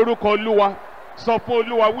 Ké pe orúkọ Olúwa. Sọ fún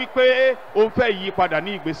Olúwa wípé ó ń fẹ́ ìyípadà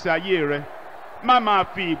ní ìgbésí ayé rẹ. Má máa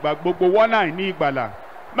fi ìgbà gbogbo wọ́láì ní ìgbàlà.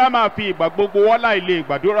 Má máa fi ìgbà gbogbo wọ́láì lè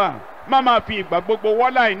gbàdúrà. Má máa fi ìgbà gbogbo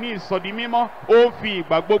wọ́láì ní ìsọdi mímọ́. Ó fi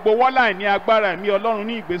ìgbà gbogbo wọ́láì ní agbára ẹ̀mí Ọlọ́run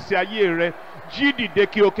ní ìgbésí ayé rẹ. Jí dìde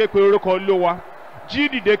kí o ké pe orúkọ Olúwa. Jí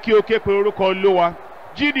dìde kí o ké pe orúkọ Olúwa.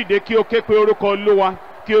 Jí dìde kí o ké pe orúkọ Olúwa.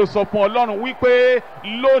 Kí o sọ fún Ọlọ́run wípé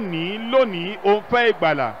lónìí ó ń fẹ́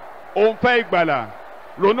ìgbàlà. Ó ń fẹ́ ìgbàlà.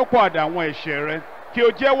 Ronúpìwàdà àwọn ẹ̀ṣẹ̀ rẹ. Kí o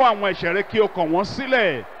jẹ́wọ́ àwọn ẹ̀ṣẹ̀ rẹ kí o kàn wọ́n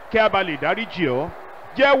sílẹ̀ kí a bá lè dáríjì ọ́.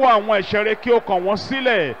 Jẹ́wọ́ àwọn ẹ̀ṣẹ̀ rẹ kí o kàn wọ́n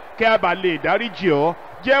sílẹ̀ kí a bá lè dáríjì ọ́.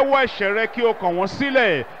 Jẹ́wọ́ ẹ̀ṣẹ̀ rẹ kí o kàn wọ́n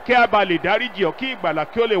sílẹ̀ kí a bá lè dáríjì ọ́, kí ìgbàlà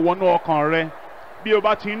kí ó lè wọnú ọkàn rẹ. Bí o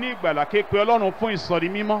bá ti ní ìgbàlà, ké pe Ọlọ́run fún ìsọdi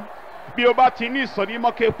mímọ́. Bí o bá ti ní ìsọdi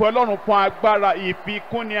mímọ́, ké pe Ọlọ́run fún agbára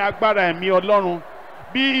ìfikúnni agbára ẹ̀mí Ọlọ́run.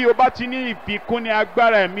 Bí o bá ti ní ìfikúnni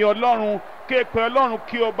agbára ẹ̀mí Ọlọ́run, ké pe Ọlọ́run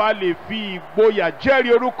kí o bá lè fi ìgboyà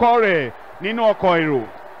jẹ́rìí orúkọ rẹ̀ nínú ọkọ̀ èrò,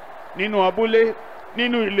 nínú abúlé,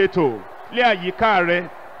 nínú ìletò, lé àyíká rẹ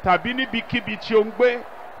tàbí níbikíbi tí o ń gbé.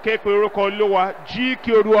 Ké pe orúkọ Olúwa. Jí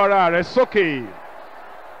kí o rú ara rẹ sókè.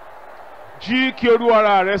 Jí kí o rú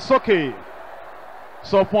ara rẹ sókè.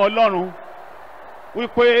 Sọ fún Ọlọ́run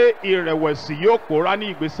wípé ìrẹ̀wẹ̀sì yóò pòórá ní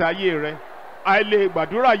ìgbésí ayé rẹ. Àìlè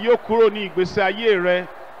gbàdúrà yóò kúrò ní ìgbésí ayé rẹ.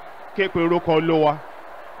 Ké pe orúkọ Olúwa.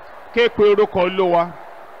 Ké pe orúkọ Olúwa.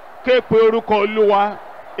 Ké pe orúkọ Olúwa.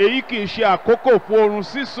 Èyí kì í ṣe àkókò fún oorun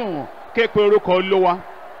sísùn. Ké pe orúkọ Olúwa.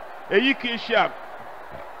 Èyí kì í ṣe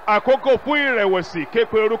àkókò fún ìrẹ̀wẹ̀sì. Ké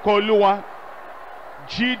pe orúkọ Olúwa.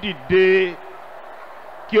 Jí dìde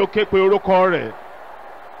kí o ké pe orúkọ rẹ̀.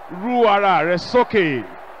 Rú ara rẹ sókè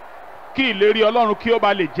kí ìlérí Ọlọ́run kí ó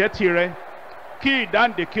bá lè jẹ́ tirẹ̀. Kí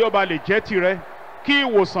ìdáǹdè kí ó bá lè jẹ́ tirẹ̀. Kí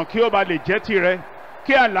ìwòsàn kí ó bá lè jẹ́ tirẹ̀.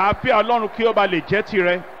 Kí àlàáfíà Ọlọ́run kí ó bá lè jẹ́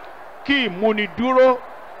tirẹ̀. Kí ìmúnidúró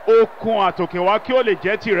okun àtòkèwá kí ó lè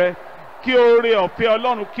jẹ́ tirẹ̀. Kí oore ọ̀fẹ́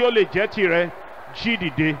Ọlọ́run kí ó lè jẹ́ tirẹ̀. Jí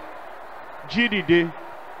dìde, jí dìde.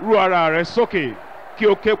 Rú ara rẹ sókè kí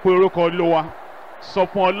o ké pe orúkọ Olúwa. Sọ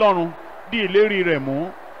fún Ọlọ́run, dí ìlérí rẹ̀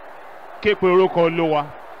mú. Ké pe orúkọ Olúwa.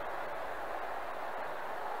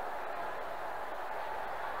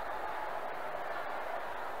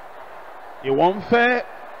 Ìwọ ń fẹ́,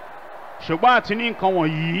 ṣùgbọ́n àti ní nǹkan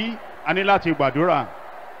wọ̀nyí a ní láti gbàdúrà.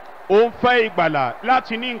 Ó ń fẹ́ ìgbàlà,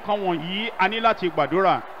 láti ní nǹkan wọ̀nyí a ní láti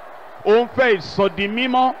gbàdúrà. ó ń fẹ́ ìsọdi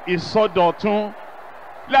mímọ́, ìsọdọ̀tun.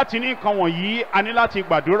 Láti ní nǹkan wọ̀nyí a ní láti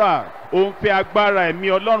gbàdúrà. Ó ń fẹ́ agbára ẹ̀mí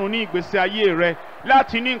Ọlọ́run ní ìgbésí ayé rẹ.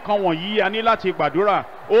 Láti ní nǹkan wọ̀nyí a ní láti gbàdúrà.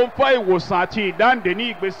 Ó ń fẹ́ ìwòsàn àti ìdáǹdè ní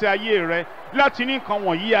ìgbésí ayé rẹ. Láti ní nǹkan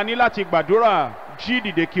wọ̀nyí a ní láti gbàdúrà. Jí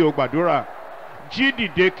dìde kí o gbàdúrà. Jí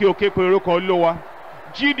dìde kí o ké pe orúkọ Olúwa.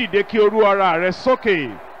 Jí dìde kí o rú ara rẹ sókè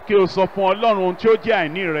kí o sọ fún Ọlọ́run ohun tí ó jẹ́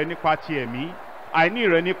àìní rẹ nípa ti ẹ̀mí, àìní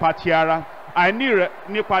rẹ nípa ti ara, àìní rẹ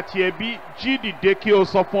nípa ti ẹbí. Jí dìde kí o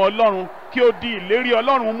sọ fún Ọlọ́run, kí o di ìlérí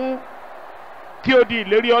Ọlọ́run mú, kí o di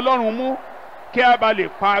ìlérí Ọlọ́run mú, kí a bá lè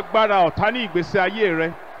pa agbára ọ̀tá ní ìgbésí ayé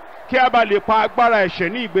rẹ, kí a bá lè pa agbára ẹ̀ṣẹ̀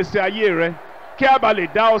ní ìgbésí ayé rẹ, kí a bá lè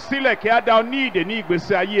dá ọ sílẹ̀, kí a dá ọ ní ìdè ní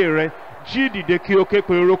ìgbésí ayé rẹ. Jí dìde kí o ké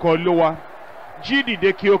pe orúkọ Olúwa. Jí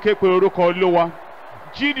dìde kí o ké pe orúkọ Olúwa.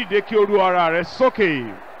 Jí dìde kí o rú ara rẹ sókè,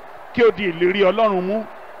 kí o di ìlérí Ọlọ́run mú,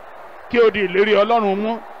 kí o di ìlérí Ọlọ́run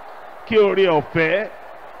mú, kí o rí ọ̀fẹ́,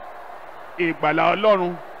 ìgbàlà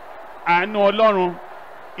Ọlọ́run, àánú Ọlọ́run,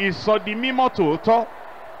 ìsọdi mímọ́ tòótọ́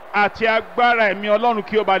àti agbára ẹ̀mí Ọlọ́run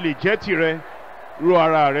kí ó bá lè jẹ́ tìrẹ. Rú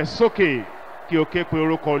ara rẹ sókè kí o ké pe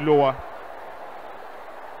orúkọ Olúwa.